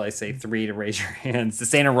until I say 3 to raise your hands.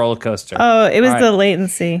 This ain't a roller coaster. Oh, it was All right. the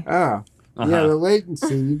latency. Oh. Yeah, the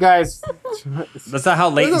latency. You guys. That's not how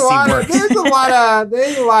There's latency a lot works.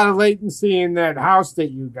 there's a lot of latency in that house that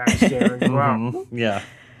you guys share as well. Yeah.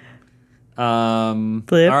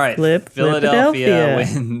 Flip, all right. flip, Philadelphia Philadelphia.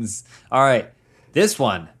 wins. All right. This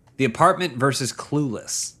one, The Apartment versus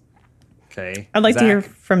Clueless. Okay. I'd like to hear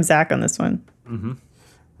Zach? from Zach on this one.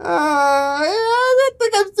 I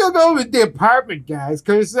think I'm still going with The Apartment, guys,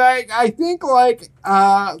 because I think like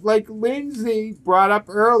Lindsay brought up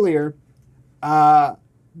earlier,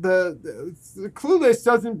 the Clueless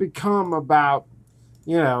doesn't become about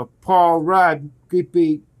Paul Rudd,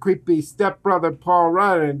 creepy stepbrother Paul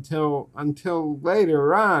Rudd until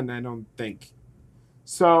later on. I don't think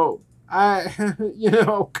so.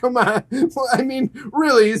 Come on. Well, I mean,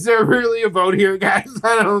 really, is there really a vote here, guys?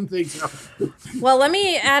 I don't think so. Well, let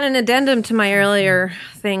me add an addendum to my earlier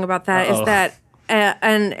thing about that. Is that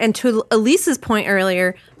and to Elise's point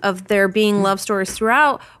earlier of there being love stories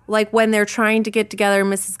throughout, like when they're trying to get together,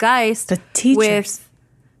 Mrs. Geist, The teachers.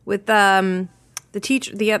 with the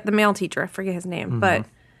teacher, the male teacher, I forget his name, but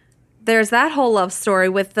there's that whole love story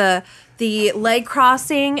with the leg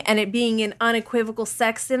crossing and it being an unequivocal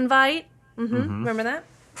sex invite. Remember that?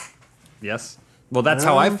 Yes. Well, that's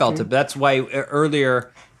how I felt it. That's why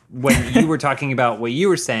earlier when you were talking about what you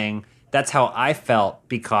were saying, that's how I felt,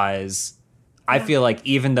 because I feel like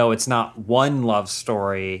even though it's not one love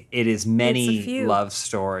story, it is It's a many few. love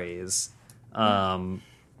stories. And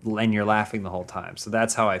you're laughing the whole time. So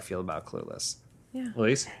that's how I feel about Clueless. Yeah.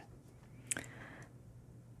 Elise?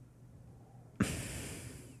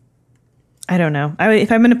 I don't know.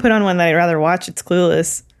 If I'm going to put on one that I'd rather watch, it's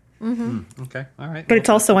Clueless. Okay. All right. But it's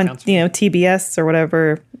also on TBS or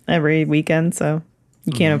whatever every weekend, so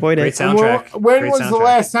you can't avoid Great it. soundtrack. When Great was the soundtrack.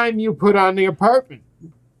 last time you put on The Apartment?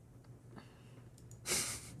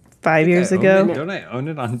 5 years I own ago. it. Don't I own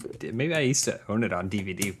it on? Maybe I used to own it on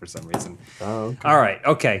DVD for some reason. Oh, okay. All right.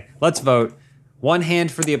 Okay. Let's vote. 1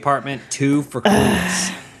 hand for The Apartment, 2 for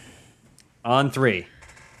Clueless. On 3.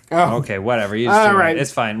 Oh. Okay. Whatever. You just All do it. right.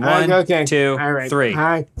 It's fine. All right, 1, okay. 2, All right. 3.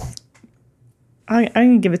 Hi. I'm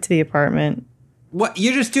going to give it to The Apartment. What?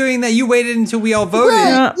 You're just doing that? You waited until we all voted.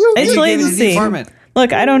 No, you- it's You gave it to The latency. Apartment.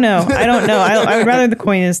 Look, I don't know. I would rather the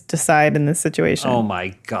coins decide in this situation. Oh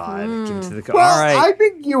my God! Give it to the. Well, all right. I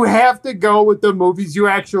think you have to go with the movies you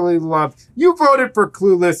actually love. You voted for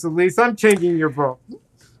Clueless, at least. I'm changing your vote.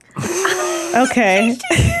 Okay.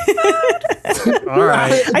 all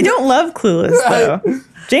right. I don't love Clueless though.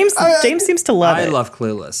 James seems to love I it. love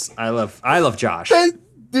Clueless. I love Josh. See,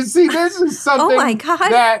 this is something Oh my God.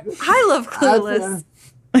 that I love Clueless.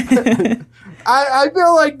 I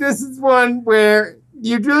feel like this is one where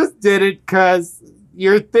you just did it because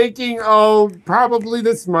you're thinking, probably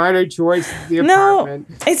the smarter choice is The No, Apartment.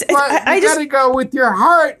 it's But I you just gotta go with your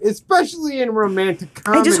heart, especially in romantic I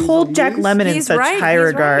comedies. just hold Jack Elise. Lemmon in He's such right, high he's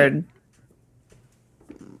regard. I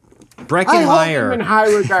hold him in Breckenmeyer. high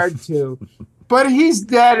regard too. But he's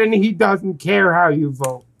dead and he doesn't care how you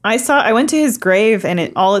vote. I went to his grave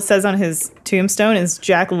and all it says on his tombstone is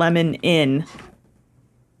Jack Lemmon in.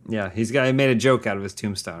 Yeah, he made a joke out of his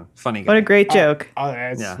tombstone. Funny guy. What a great joke. Oh,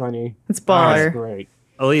 that's Yeah. funny. It's That's baller. great.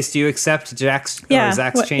 Elise, do you accept Zach's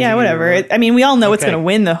changing? Yeah, your whatever. vote? I mean, we all know what's Okay. going to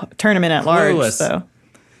win the tournament at large. Clueless. So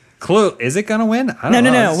Is it gonna win? I no.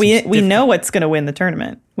 don't know. We know what's going to win the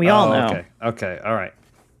tournament. We all know. Okay. All right.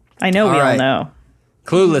 I know All we all right. know.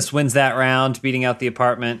 Clueless wins that round, beating out The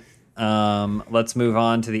Apartment. Let's move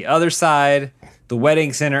on to the other side. The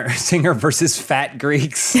Wedding Singer versus Fat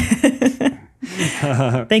Greeks.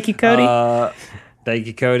 Thank you, Cody. Thank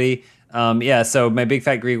you, Cody. So My Big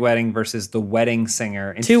Fat Greek Wedding versus The Wedding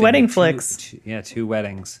Singer. Two wedding flicks. Two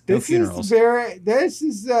weddings. No This funerals.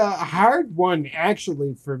 is a hard one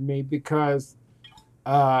actually for me because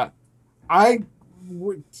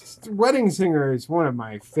Wedding Singer is one of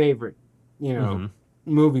my favorite,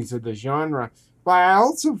 movies of the genre. But I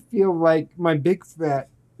also feel like My Big Fat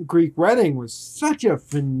Greek Wedding was such a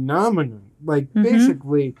phenomenon. Like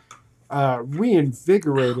basically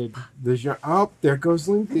reinvigorated the genre. Oh, there goes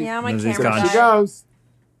Lindsay. Yeah, my Lindsay's camera gone. She died. goes.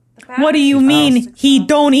 What do you mean he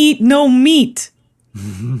don't eat no meat? I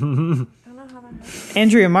don't know how that happened.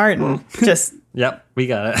 Andrea Martin just Yep, we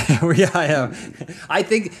got it. I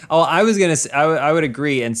think. Oh, I was gonna. I would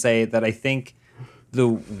agree and say that I think the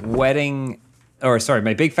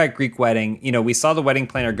My Big Fat Greek Wedding. We saw the wedding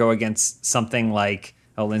planner go against something like.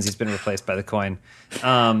 Oh, Lindsay's been replaced by the coin.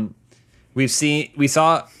 We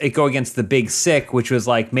saw it go against The Big Sick, which was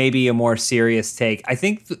like maybe a more serious take. I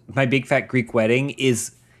think My Big Fat Greek Wedding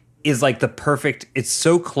is like the perfect. It's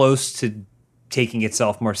so close to taking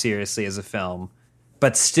itself more seriously as a film,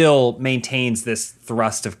 but still maintains this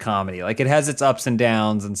thrust of comedy. Like it has its ups and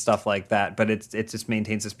downs and stuff like that, but it just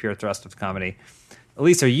maintains this pure thrust of comedy.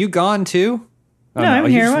 Elise, are you gone too? Oh, No, I'm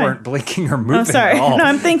you here. just Why? weren't blinking or moving Oh, sorry. at all. No,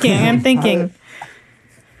 I'm thinking.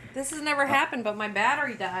 This has never happened, but my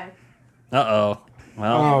battery died. Uh-oh.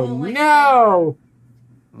 Well, Oh no!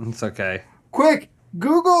 it's okay. Quick,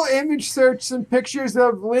 Google image search some pictures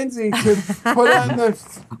of Lindsay to put on the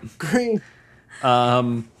screen.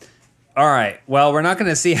 All right. Well, we're not going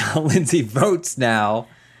to see how Lindsay votes now.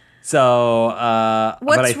 So,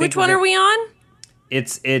 but I think Which one are we on?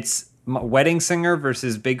 It's Wedding Singer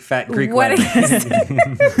versus Big Fat Greek Wedding. Wedding.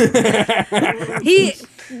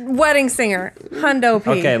 Wedding Singer. Hundo P.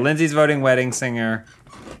 Okay, Lindsay's voting Wedding Singer.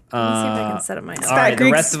 Let me see if I can set up my. all right,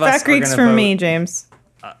 the rest of us Fat are Greeks gonna for vote. me, James.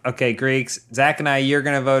 Okay, Greeks. Zach and I, you're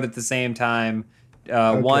going to vote at the same time.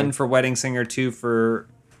 One for Wedding Singer, two for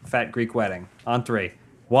Fat Greek Wedding. On three.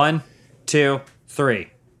 1, 2, 3.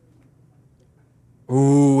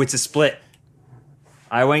 Ooh, it's a split.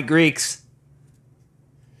 I went Greeks.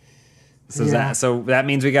 So that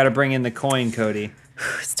means we got to bring in the coin, Cody.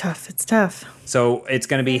 It's tough. So it's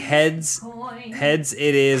going to be heads. Heads,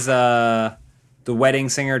 it is the Wedding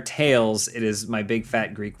Singer. Tails, it is My Big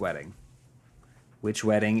Fat Greek Wedding. Which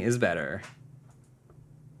wedding is better?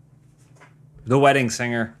 The Wedding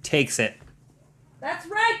Singer takes it. That's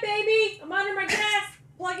right, baby. I'm under my desk,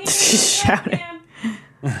 plugging in Shouting.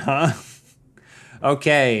 the webcam.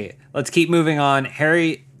 Okay, let's keep moving on.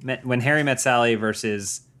 When Harry Met Sally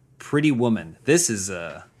versus Pretty Woman. This is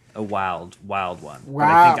a wild one. But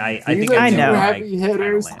Wow. I These think are I two know. heavy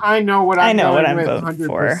hitters. I I know what I'm going I'm with voting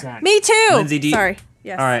for. 100%. Me too. Lindsay, do you- Sorry.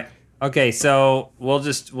 Yes. All right. Okay, so we'll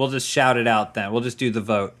just shout it out then. We'll just do the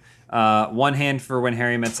vote. One hand for When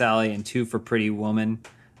Harry Met Sally and 2 for Pretty Woman.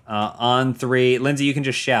 On 3, Lindsay, you can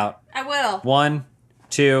just shout. I will. 1,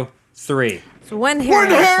 2, 3. So when Harry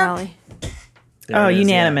met hair. Sally. There it is, yeah,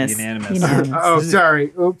 Unanimous. unanimous. Oh,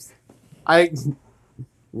 sorry. Oops. I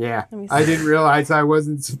didn't realize I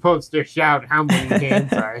wasn't supposed to shout how many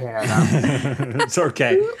hands I had. It's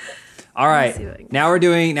okay. All see what I right. can Now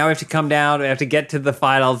we have to come down. We have to get to the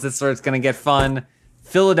finals. This is where it's going to get fun.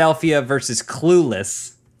 Philadelphia versus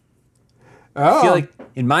Clueless. I feel Oh, like,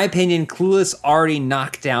 in my opinion, Clueless already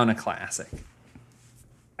knocked down a classic.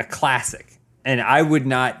 A classic. And I would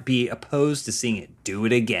not be opposed to seeing it do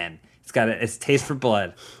it again. It's taste for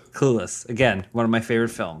blood. Clueless. Again, one of my favorite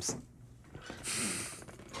films.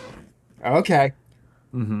 okay.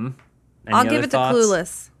 Any I'll give other it thoughts? to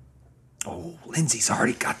Clueless. Oh, Lindsay's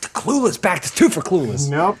already got the Clueless back to 2 for Clueless.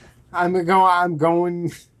 Nope. I'm going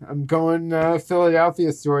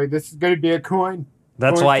Philadelphia story. This is going to be a coin.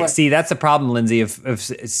 That's Coin why. flip. See, that's the problem, Lindsay, of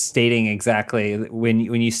stating exactly when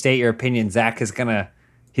you state your opinion. Zach is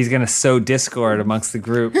he's gonna sow discord amongst the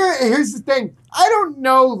group. Here's the thing. I don't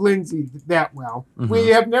know Lindsay that well. We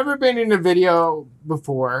have never been in a video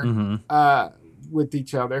before with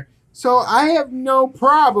each other. So I have no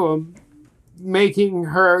problem making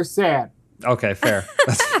her sad. Okay, fair.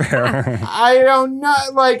 That's fair. I don't know.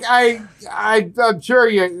 Like I'm sure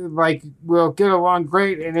you like we'll get along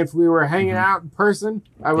great, and if we were hanging out in person,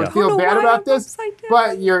 I would Yeah. feel I don't know bad why about I'm this. upside down.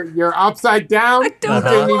 But you're upside down. You don't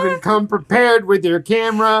didn't know even why. come prepared with your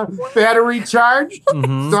camera battery charged.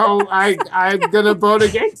 Mhm. So I'm gonna vote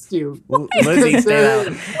against you. Lizzie, stay out.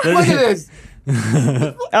 Look at this.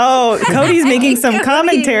 Oh, Cody's making some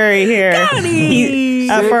commentary here.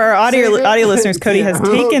 For our audio listeners, Cody has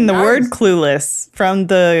taken the word clueless from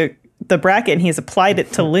the bracket and he's applied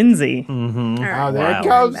it to Lindsay. All right, Oh, there Wow. it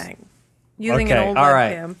goes. bang. Using Okay, an old all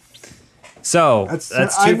right. webcam. So That's-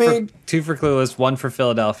 that's I two, mean- two for Clueless, one for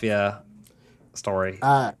Philadelphia story.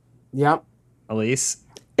 Yep. Elise?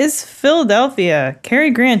 Is Philadelphia,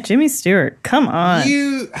 Cary Grant, Jimmy Stewart. Come on.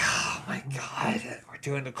 Oh my God. We're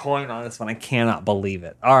doing the coin on this one. I cannot believe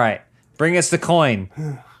it. All right. Bring us the coin.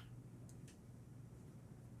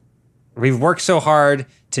 We've worked so hard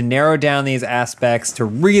to narrow down these aspects, to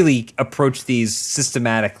really approach these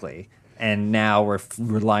systematically. And now we're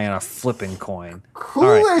relying on a flipping coin. All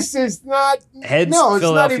right. Clueless is not. Heads, no, it's not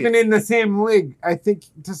Philadelphia. even in the same league. I think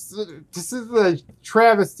this is the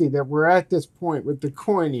travesty that we're at this point with the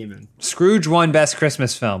coin. Even Scrooge won Best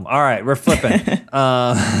Christmas Film. All right, we're flipping.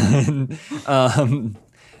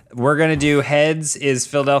 We're going to do heads is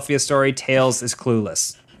Philadelphia Story, tails is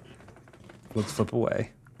Clueless. Let's flip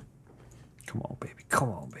away. Come on, baby. Come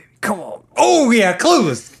on, baby. Come on. Oh, yeah,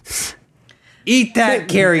 Clueless. Eat that,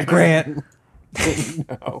 Cary Grant.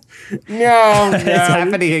 no, It's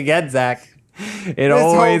happening again, Zach. It This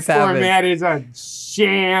always whole happens. format is a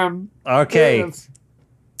sham. Okay. Yes.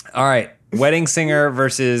 All right. Wedding Singer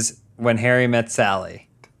versus When Harry Met Sally.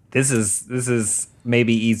 This is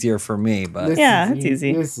maybe easier for me, but This Yeah, is it's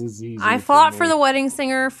easy. This is easy. I fought for me. The Wedding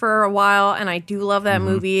Singer for a while, and I do love that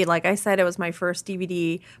movie. Like I said, it was my first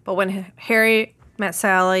DVD. But when Harry Met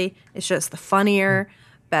Sally, it's just the funnier,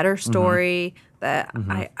 better story that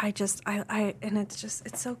I and it's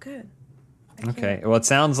so good. okay. Well, it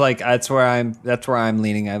sounds like that's where I'm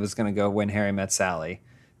leaning. I was going to go When Harry Met Sally.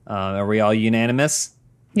 Are we all unanimous?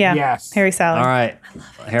 Yeah. Yes. Harry Sally. All right.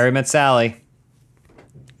 Harry Met Sally.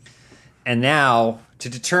 And now, to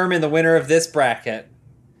determine the winner of this bracket,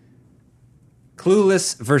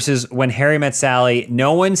 Clueless versus When Harry Met Sally.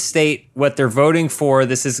 No one state what they're voting for.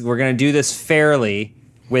 We're going to do this fairly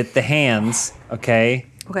with the hands, okay?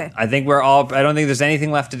 Okay. I don't think there's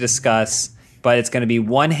anything left to discuss, but it's going to be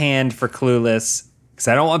one hand for Clueless because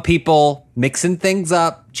I don't want people mixing things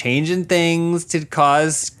up, changing things to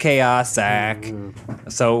cause chaos, Zach.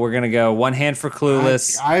 So we're going to go one hand for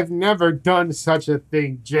Clueless. I've never done such a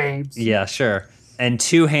thing, James. Yeah, sure. And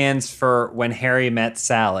two hands for When Harry Met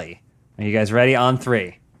Sally. Are you guys ready? On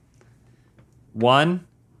three. 1,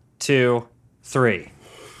 2, 3.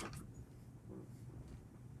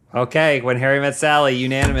 Okay, When Harry Met Sally,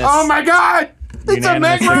 unanimous. Oh my God! It's a Unanimous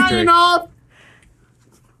Meg victory. Ryan off.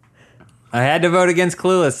 I had to vote against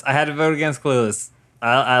Clueless.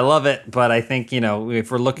 I love it, but I think,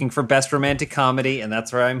 if we're looking for best romantic comedy, and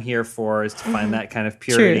that's what I'm here for, is to find that kind of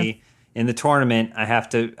purity in the tournament, I have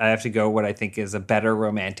to go what I think is a better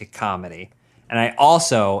romantic comedy. And I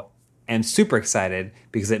also am super excited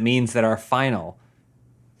because it means that our final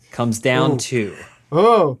comes down to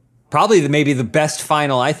Oh. probably maybe the best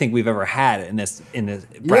final I think we've ever had in this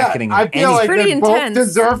bracketing. Yeah, I of feel any- like pretty they both intense.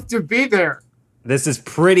 deserve to be there. This is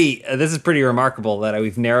pretty remarkable that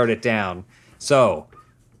we've narrowed it down. So,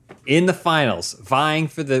 in the finals, vying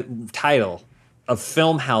for the title of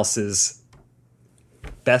Film House's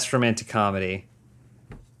best romantic comedy,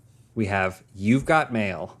 we have You've Got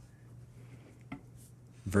Mail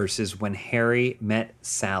versus When Harry Met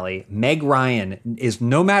Sally. Meg Ryan is,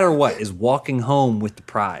 no matter what, is walking home with the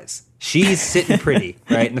prize. She's sitting pretty,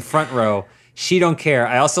 right, in the front row. She don't care.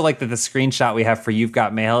 I also like that the screenshot we have for You've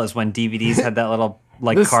Got Mail is when DVDs had that little,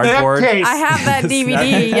 like, The cardboard. snap case. I have that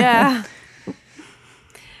DVD. Yeah.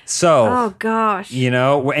 So, Oh gosh.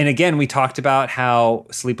 and again, we talked about how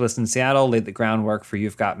Sleepless in Seattle laid the groundwork for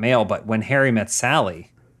You've Got Mail, but When Harry Met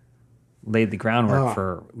Sally laid the groundwork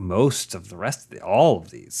for most of the rest, all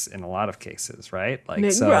of these in a lot of cases, right? Like,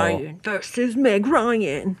 Meg so Ryan versus Meg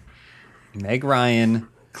Ryan. Meg Ryan,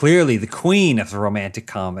 clearly the queen of the romantic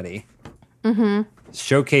comedy,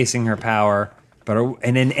 showcasing her power.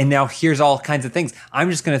 And now here's all kinds of things. I'm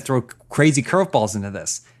just going to throw crazy curveballs into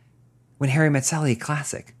this. When Harry Met Sally, a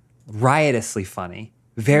classic, riotously funny,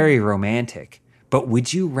 very romantic. But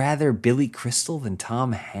would you rather Billy Crystal than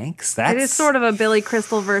Tom Hanks? It is sort of a Billy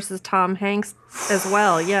Crystal versus Tom Hanks as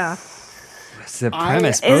well. Yeah. That's the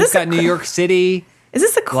premise. Is Both this got New York City. Is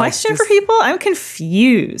this a question this- for people? I'm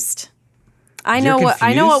confused. I You're know what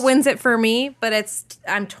confused? wins it for me, but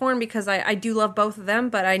I'm torn because I do love both of them,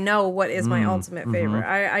 but I know what is my ultimate favorite.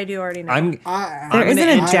 I do already know. I'm There isn't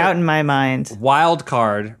a gonna- doubt in my mind. wild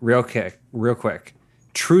card, real quick.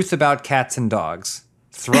 Truth about cats and dogs.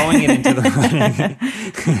 Throwing it into the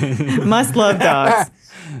running. Must love dogs.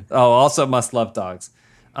 Oh, also must love dogs.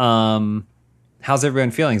 How's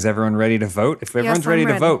everyone feeling? Is everyone ready to vote? If everyone's I'm ready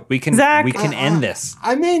to ready. vote, we can Zach? end this.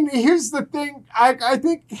 I mean, here's the thing. I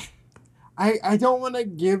think I don't want to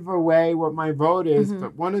give away what my vote is,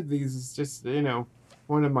 but one of these is just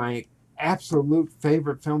one of my absolute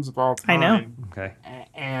favorite films of all I time. know. Okay.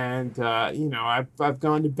 And I've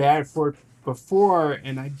gone to bat for it before,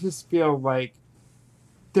 and I just feel like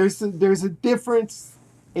there's a difference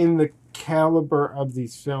in the caliber of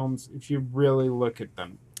these films if you really look at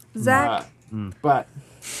them. Zach, But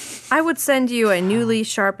I would send you a newly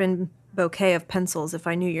sharpened bouquet of pencils if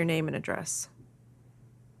I knew your name and address.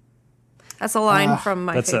 That's a line from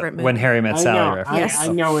my That's favorite movie. When Harry Met I Sally know, reference. Yes. I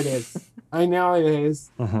know it is. I know it is.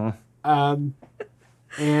 Uh-huh.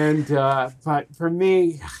 But for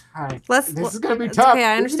me, this is gonna be it's tough. okay,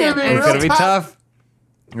 I This is gonna understand. be It's It's real gonna be tough.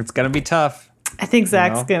 It's gonna be tough. I think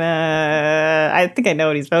Zach's No. gonna. I think I know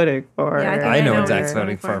what he's voting for. Yeah, I think I know know what what Zach's you're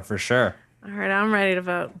voting voting for sure. All right, I'm ready to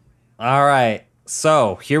vote. All right.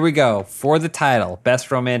 So here we go for the title: Best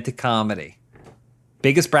Romantic Comedy.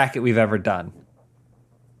 Biggest bracket we've ever done.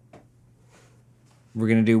 We're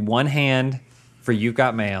gonna do one hand for You've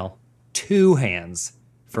Got Mail, two hands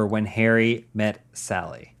for When Harry Met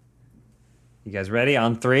Sally. You guys ready?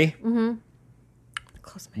 On three?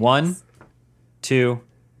 Close my 1, eyes. 2,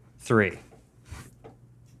 3.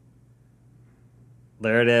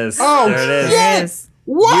 There it is. Oh, there it is. shit! Yes.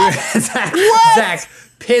 What? Zach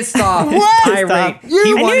pissed off, What? irate. Stop. He I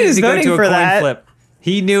knew he wanted was to go voting to a for coin that. flip.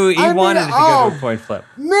 He knew he I mean, wanted to go to oh. a coin flip.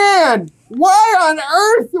 Man, why on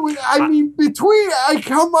earth?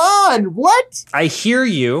 Come on, what? I hear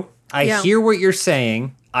you. I Yeah. hear what you're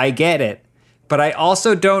saying. I get it. But I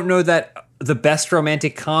also don't know that the best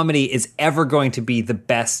romantic comedy is ever going to be the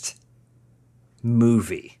best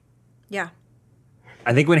movie. Yeah.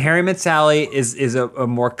 I think When Harry Met Sally is a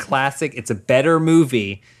more classic, it's a better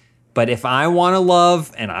movie. But if I want to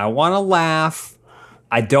love and I want to laugh,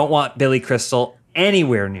 I don't want Billy Crystal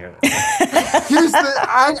anywhere near this. Here's the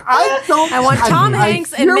I don't. I want Tom I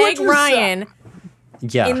Hanks hear and what Meg you're Ryan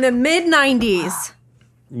Yeah. in the mid 90s.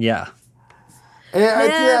 Yeah.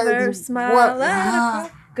 Never smile at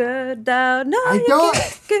a good dog. No, I you don't-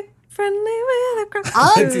 can't get friendly with a crowd.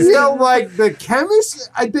 I feel like the chemistry.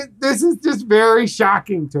 This is just very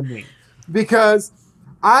shocking to me because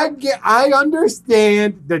I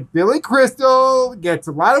understand that Billy Crystal gets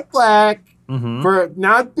a lot of flack for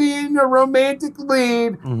not being a romantic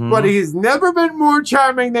lead, but he's never been more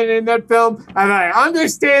charming than in that film. And I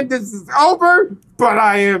understand this is over, but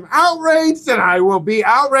I am outraged, and I will be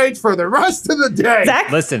outraged for the rest of the day.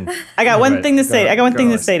 Zach, Listen. I got one Right, thing to go- say. I got one go thing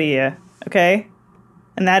to on. say to you. Okay,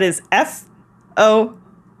 and that is FOX.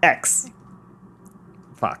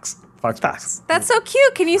 Fox. Fox. That's so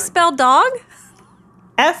cute. Can you spell dog?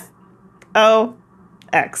 FOX.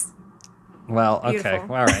 Well, okay.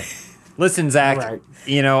 Beautiful. All right. Listen, Zach, Right.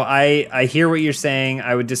 I hear what you're saying.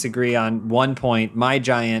 I would disagree on one point. My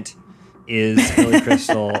giant is Billy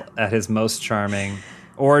Crystal at his most charming,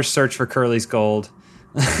 or Search for Curly's Gold.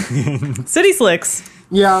 City Slicks.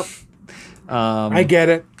 Yeah, I get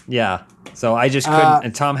it. Yeah. So I just couldn't.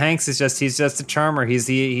 And Tom Hanks is he's just a charmer. He's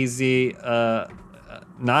the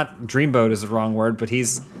not dreamboat is the wrong word, but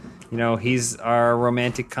he's our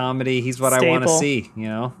romantic comedy. He's what I want to Staple. see.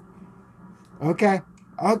 Okay.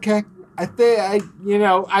 I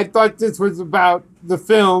thought this was about the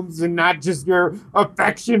films and not just your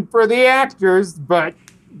affection for the actors, but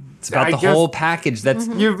It's about I the just- whole package. That's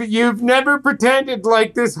you've never pretended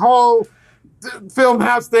like this whole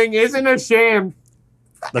Filmhouse thing isn't a sham.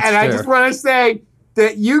 that's And fair. I just want to say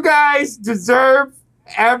that you guys deserve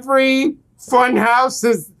every Funhouse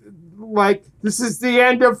this is the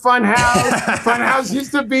end of Funhouse. Funhouse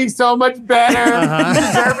used to be so much better. You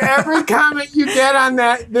deserve every comment you get on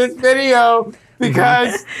this video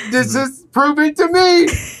because this is proving to me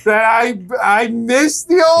that I miss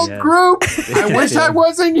the old Yeah. group. I wish I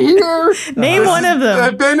wasn't here. Name one of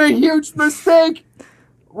them. It's been a huge mistake.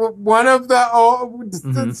 One of the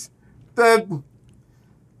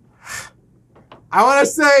I want to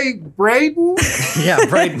say Braden. Yeah,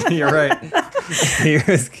 right. You're right. he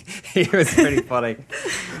was pretty funny.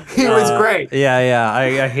 He was great. Yeah,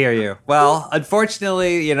 I hear you. Well,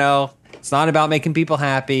 unfortunately, it's not about making people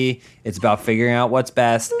happy. It's about figuring out what's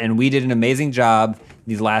best, and we did an amazing job.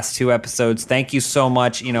 these last 2 episodes. Thank you so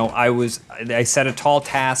much. You know, I set a tall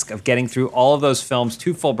task of getting through all of those films,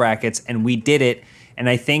 2 full brackets, and we did it. And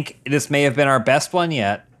I think this may have been our best one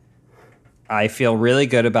yet. I feel really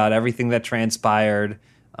good about everything that transpired.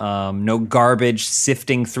 No garbage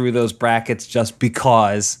sifting through those brackets just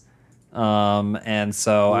because. And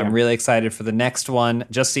so I'm really excited for the next one.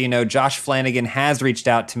 Just so you know, Josh Flanagan has reached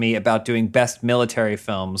out to me about doing best military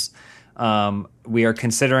films. We are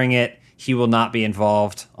considering it. He will not be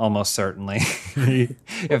involved, almost certainly,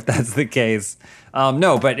 if that's the case.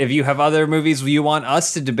 No, but if you have other movies you want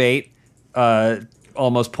us to debate,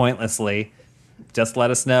 almost pointlessly, just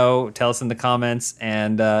let us know. Tell us in the comments.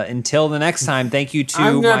 And until the next time, thank you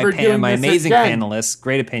to my amazing panelists.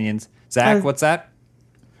 Great opinions. Zach, what's that?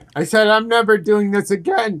 I said I'm never doing this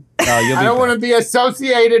again. Oh, you'll be I don't back. want to be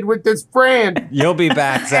associated with this brand. You'll be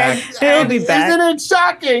back, Zach. He'll be back. Isn't it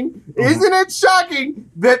shocking? Isn't it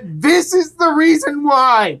shocking that this is the reason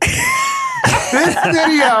why? This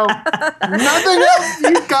video, nothing else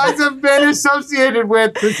you guys have been associated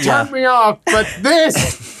with has turned me off, but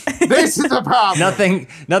this is a problem.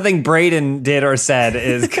 Nothing Braden did or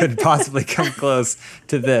said could possibly come close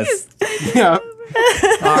to this. Yeah.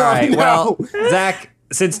 All right. No. Well, Zach,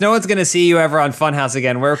 since no one's going to see you ever on Funhouse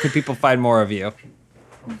again, where could people find more of you?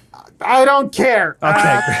 I don't care.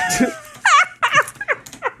 Okay,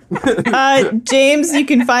 great. James, you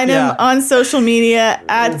can find him Yeah. on social media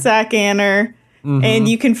at Zach Anner. And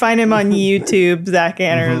you can find him on YouTube, Zach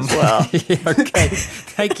Anner, as well. Okay.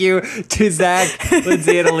 Thank you to Zach,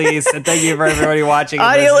 Lindsay, and Elise. And thank you for everybody watching. and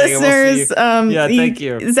Audio listening, and we'll see listeners, you. Thank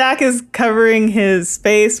you. Zach is covering his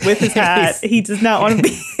face with his hat. He does not want to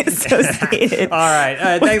be associated. All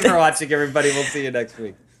right. Thanks for watching, everybody. We'll see you next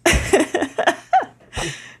week.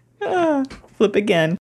 Flip again.